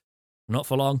to us. Not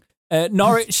for long.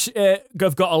 Norwich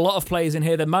have got a lot of players in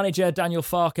here. The manager, Daniel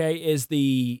Farke, is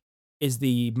the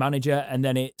manager, and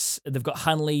then they've got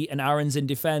Hanley and Aarons in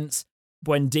defence,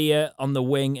 Buendia on the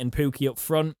wing, and Pookie up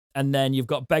front. And then you've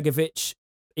got Begovic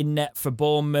in net for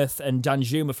Bournemouth, and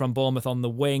Danjuma from Bournemouth on the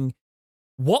wing.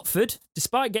 Watford,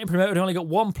 despite getting promoted, only got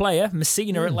one player,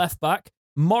 Messina at left back,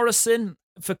 Morrison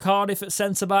for Cardiff at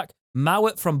centre back,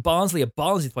 Mowat from Barnsley, a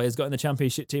Barnsley player, has got in the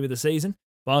Championship team of the season.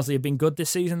 Barnsley have been good this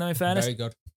season, though, in fairness. Very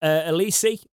good.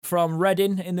 Elise from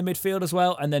Reading in the midfield as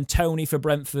well, and then Tony for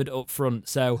Brentford up front.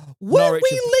 So weren't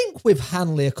we linked with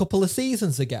Hanley a couple of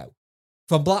seasons ago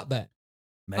from Blackburn?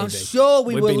 Maybe. I'm sure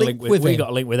we were linked with him. We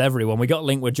got linked with everyone. We got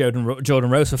linked with Jordan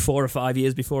Rose for 4 or 5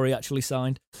 years before he actually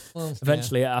signed. Well,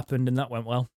 eventually it happened, and that went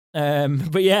well.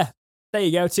 But yeah, there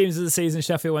you go. Teams of the season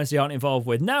Sheffield Wednesday aren't involved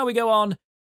with. Now we go on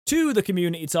to the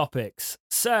community topics.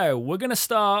 So we're going to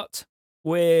start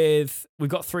with... We've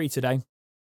got 3 today.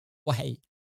 Wait.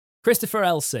 Christopher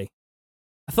Elsey.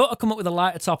 I thought I'd come up with a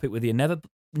lighter topic with the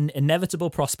inevitable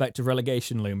prospect of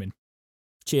relegation looming.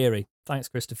 Cheery. Thanks,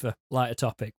 Christopher. Lighter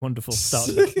topic. Wonderful start.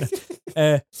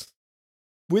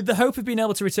 With the hope of being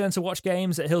able to return to watch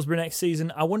games at Hillsborough next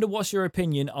season, I wonder what's your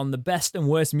opinion on the best and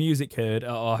worst music heard at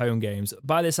our home games.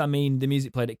 By this I mean the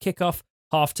music played at kickoff,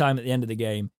 halftime, at the end of the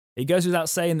game. It goes without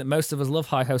saying that most of us love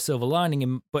Hi Ho Silver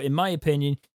Lining, but in my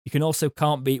opinion, you can also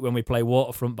can't beat when we play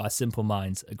Waterfront by Simple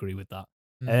Minds. Agree with that.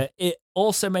 It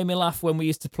also made me laugh when we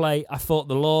used to play I Fought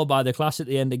the Law by The Clash at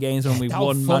the end of games when we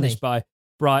won, managed by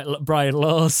Brian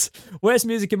Laws. Worst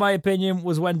music, in my opinion,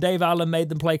 was when Dave Allen made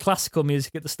them play classical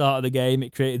music at the start of the game.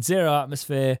 It created zero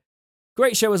atmosphere.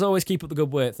 Great show as always. Keep up the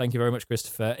good work. Thank you very much,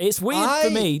 Christopher. It's weird for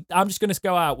me. I'm just going to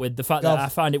go out with the fact that I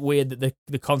find it weird that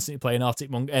they're constantly playing not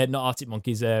Arctic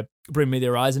Monkeys, Bring Me the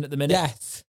Horizon at the minute.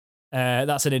 Yes.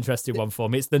 That's an interesting one for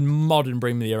me. It's the modern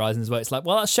Bring Me the Horizon as well. It's like,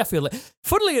 well, that's Sheffield.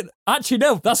 Funnily, actually,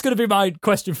 no, that's going to be my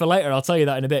question for later. I'll tell you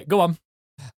that in a bit. Go on.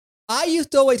 I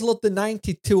used to always love the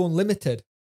 92 Unlimited.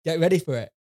 Get ready for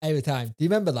it every time. Do you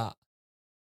remember that?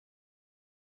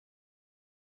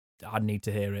 I'd need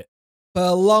to hear it. For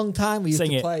a long time, we used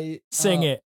to play. Sing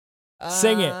it.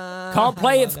 Sing it. Can't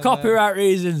play it for copyright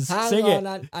reasons. Sing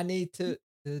it. I need to.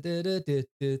 Oh,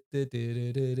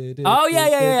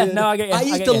 yeah. No, I get you. I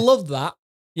used to love that.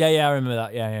 Yeah, I remember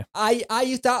that. Yeah. I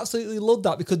used to absolutely love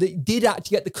that because it did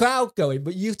actually get the crowd going,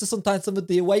 but you used to sometimes some of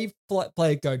the away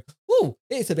player going, "Ooh,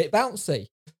 it's a bit bouncy."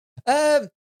 There've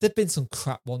been some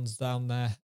crap ones down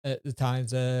there at the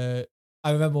times. I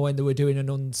remember when they were doing an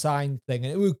unsigned thing,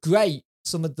 and it was great.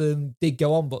 Some of them did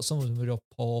go on, but some of them were just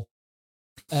poor.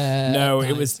 No,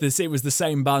 it was the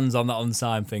same bands on that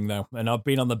unsigned thing though, and I've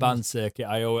been on the band circuit.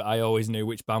 I always knew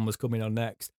which band was coming on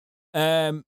next.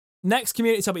 Next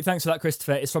community topic. Thanks for that,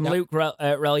 Christopher. It's from Luke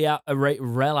Rayalp.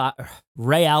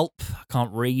 I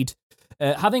can't read.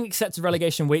 Having accepted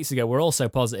relegation weeks ago, we're also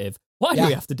positive. Why do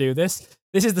we have to do this?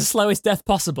 This is the slowest death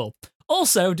possible.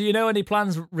 Also, do you know any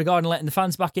plans regarding letting the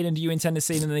fans back in, and do you intend to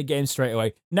see them in the game straight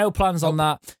away? No plans on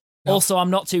that. No. Also, I'm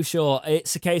not too sure.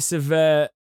 It's a case of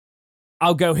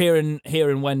I'll go here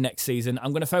and when next season.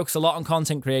 I'm going to focus a lot on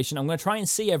content creation. I'm going to try and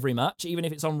see every match, even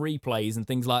if it's on replays and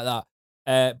things like that.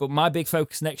 But my big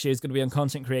focus next year is going to be on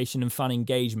content creation and fan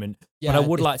engagement. Yeah, but I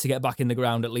would like to get back in the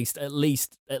ground at least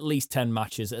 10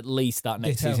 matches, at least that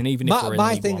next season, even if we're in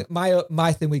League One.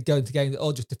 My thing with going to games, it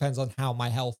all just depends on how my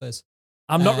health is.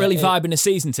 I'm not really vibing a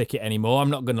season ticket anymore. I'm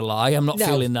not going to lie. I'm not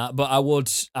feeling that, but I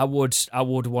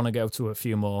would want to go to a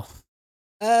few more.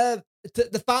 The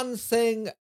fans thing,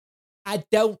 I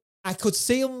could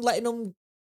see them letting them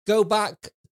go back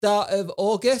start of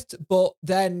August, but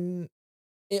then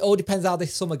it all depends how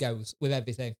this summer goes with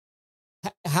everything.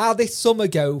 How this summer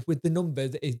goes with the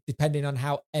numbers is depending on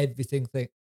how everything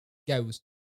goes.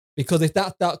 Because if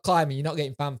that starts climbing, you're not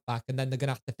getting fans back, and then they're going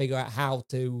to have to figure out how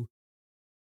to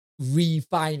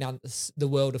refinance the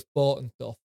world of sport and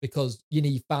stuff, because you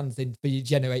need fans in for you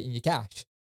generating your cash.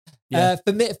 Yeah.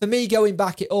 For me, going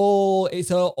back, it's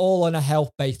all on a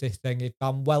health basis thing. If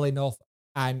I'm well enough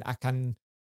and I can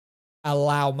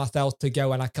allow myself to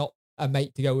go, and I got a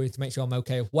mate to go with to make sure I'm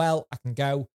okay. Well, I can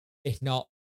go. If not,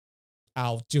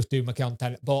 I'll just do my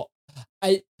content. But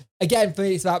again, for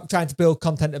me, it's about trying to build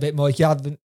content a bit more. If you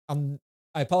haven't,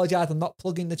 I apologize. I'm not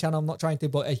plugging the channel. I'm not trying to,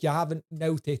 but if you haven't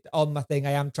noticed on my thing,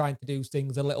 I am trying to do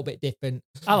things a little bit different.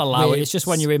 I'll allow it. It's just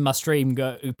when you're in my stream,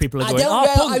 people are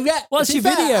going, what's your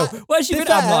video? Where's your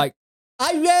video? I'm like,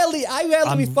 I rarely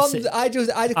respond. I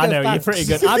know, you're pretty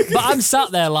good. But I'm sat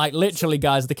there like, literally,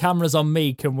 guys, the camera's on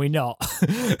me. Can we not?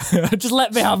 Just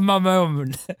let me have my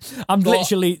moment. I'm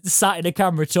literally sat in a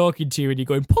camera talking to you, and you're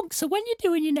going, Punk, so when you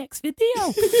doing your next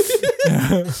video?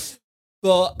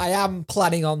 But I am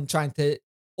planning on trying to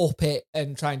up it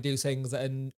and try and do things,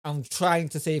 and I'm trying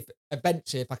to see if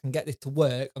eventually, if I can get this to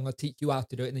work, I'm going to teach you how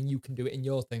to do it, and then you can do it in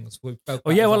your things. I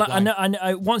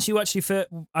know. Once you actually,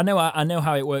 I know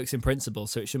how it works in principle,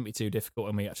 so it shouldn't be too difficult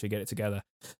when we actually get it together.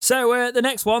 So the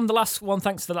next one, the last one,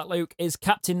 thanks for that, Luke, is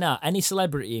Captain Nat. Any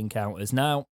celebrity encounters?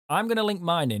 Now, I'm going to link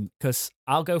mine in because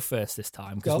I'll go first this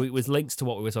time because it was links to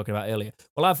what we were talking about earlier.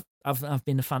 Well, I've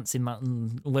been a fancy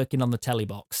man working on the telly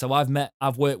box, so I've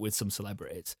worked with some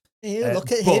celebrities.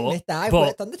 Look at him, I've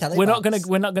worked on the telly box.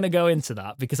 We're not gonna go into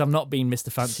that because I'm not being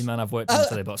Mr. Fancy Man. I've worked on the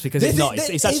telly box because it's not.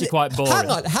 It's actually quite boring.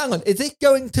 Hang on. Is it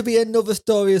going to be another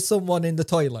story of someone in the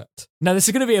toilet? No, this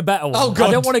is going to be a better one. Oh, God.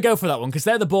 I don't want to go for that one because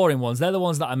they're the boring ones. They're the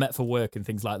ones that I met for work and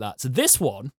things like that. So this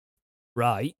one,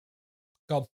 right,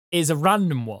 is a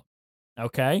random one.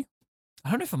 Okay, I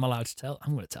don't know if I'm allowed to tell.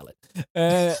 I'm going to tell it.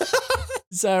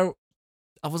 So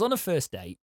I was on a first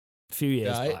date a few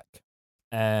years back.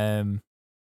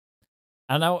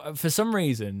 And now, for some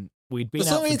reason, we'd been.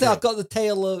 I've got the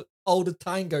tale of older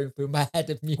time going through my head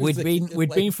of music.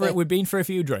 We'd been for a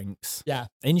few drinks. Yeah.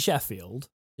 In Sheffield.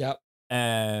 Yep.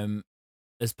 And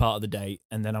as part of the date,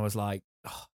 and then I was like,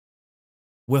 oh,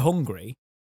 we're hungry,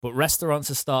 but restaurants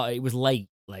have started. It was late.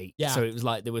 Yeah. So it was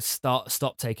like they were stop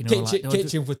taking.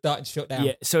 Kitchen was starting to shut down.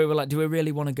 Yeah. So we were like, do we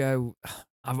really want to go?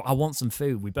 I want some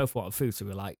food. We both wanted food, so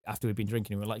we were like, after we'd been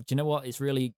drinking, we were like, do you know what? It's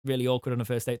really, really awkward on a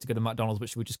first date to go to McDonald's, but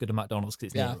should we just go to McDonald's because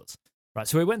it's near us? Right.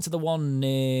 So we went to the one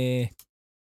near,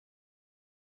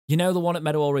 the one at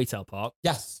Meadowhall Retail Park.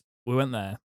 Yes. We went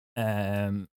there,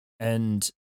 and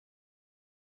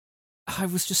I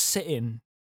was just sitting,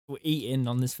 eating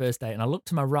on this first date, and I looked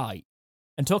to my right,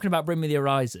 and talking about Bring Me the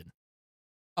Horizon.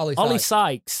 Ollie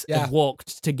Sykes had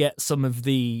walked to get some of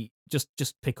the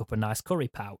just pick up a nice curry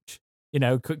pouch,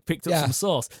 picked up some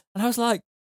sauce, and I was like,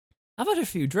 I've had a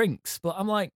few drinks, but I'm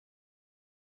like,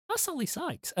 that's Ollie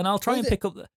Sykes, and I'll try and pick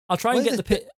up. I'll try and get the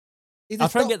pit. I'll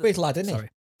try and get the lad, isn't he?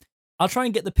 I'll try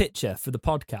and get the picture for the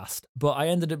podcast, but I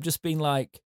ended up just being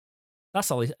like,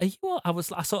 that's Ollie. Are you what?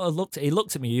 I sort of looked. He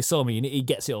looked at me. He saw me, and he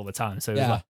gets it all the time. So he was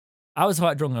like, I was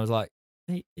quite drunk. And I was like,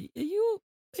 are you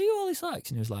Ollie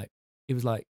Sykes? And he was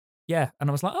like, yeah. And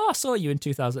I was like, oh, I saw you in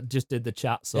 2000. Just did the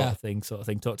chat sort of thing.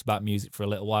 Talked about music for a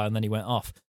little while, and then he went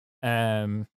off.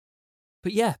 But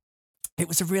yeah, it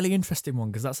was a really interesting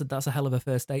one because that's a hell of a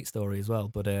first date story as well.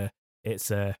 But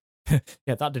it's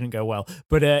yeah, that didn't go well.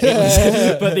 But it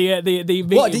was, but the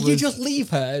what did you just leave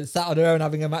her and sat on her own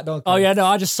having a McDonald's? Oh yeah, no,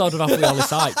 I just sodded off with Ollie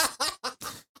Sykes.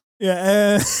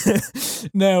 Yeah,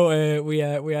 no, we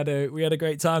had a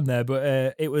great time there,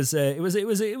 but it was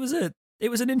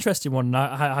an interesting one.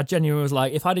 I genuinely was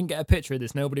like, if I didn't get a picture of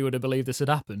this, nobody would have believed this had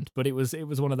happened. But it was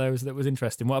one of those that was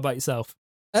interesting. What about yourself?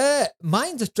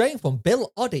 Mine's a strange one.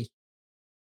 Bill Oddie.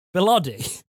 Bill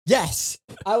Oddie. Yes,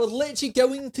 I was literally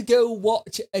going to go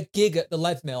watch a gig at the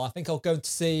Lead Mill. I think I was going to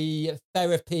see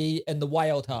Therapy and the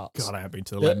Wild Hearts. God, I haven't been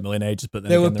to the Lead Mill in ages, but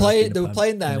they were playing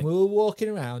there, and we were walking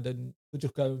around, and we were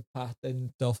just going past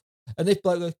and stuff. And this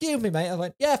bloke goes, "Give me, mate." I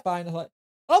went, "Yeah, fine." I was like,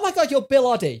 "Oh my God, you're Bill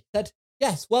Oddie." I said,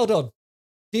 "Yes, well done.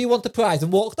 Do you want the prize?"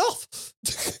 And walked off.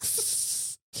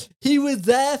 He was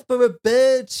there for a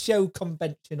bird show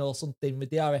convention or something with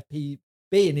the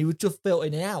RFPB, and he was just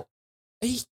filtering it out.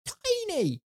 And he's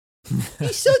tiny.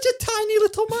 He's such a tiny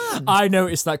little man. I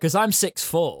noticed that because I'm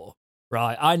 6'4",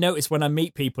 right? I notice when I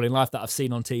meet people in life that I've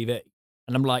seen on TV,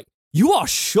 and I'm like, you are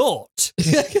short.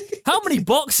 How many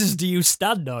boxes do you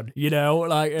stand on?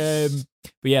 But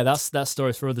yeah, that's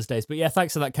stories for others days. But yeah,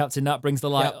 thanks for that, Captain. That brings the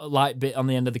light bit on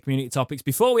the end of the community topics.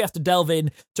 Before we have to delve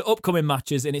in to upcoming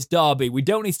matches, and it's Derby. We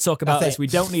don't need to talk about this. We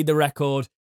don't need the record.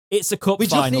 It's a cup final. We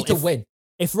just need to win.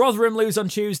 If Rotherham lose on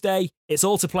Tuesday, it's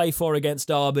all to play for against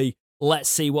Derby. Let's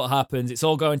see what happens. It's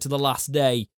all going to the last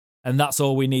day, and that's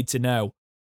all we need to know.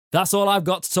 That's all I've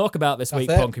got to talk about this week,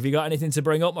 Punk. Have you got anything to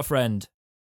bring up, my friend?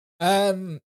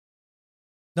 Not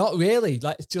really.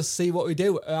 Let's just see what we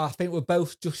do. I think we're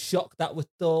both just shocked that we're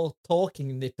still talking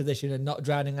in this position and not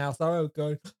drowning our sorrow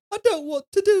going, I don't want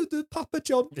to do the Papa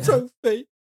John trophy.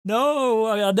 No,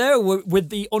 I know, with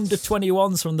the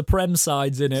under-21s from the Prem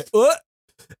sides in it.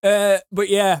 But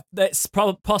yeah, that's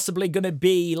possibly going to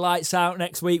be lights out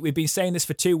next week. We've been saying this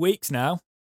for 2 weeks now.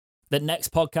 That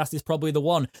next podcast is probably the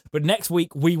one. But next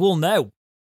week, we will know.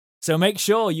 So make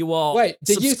sure you are... Wait,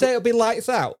 did you say it'll be lights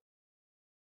out?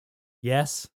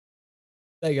 Yes.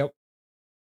 There you go.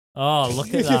 Oh,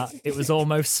 look at that. It was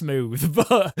almost smooth.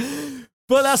 But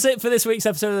that's it for this week's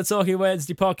episode of the Talking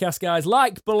Wednesday podcast, guys.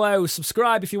 Like below,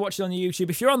 subscribe if you're watching on YouTube.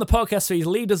 If you're on the podcast feed,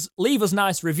 leave us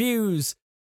nice reviews.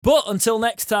 But until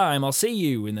next time, I'll see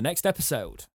you in the next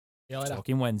episode.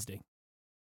 Talking Wednesday.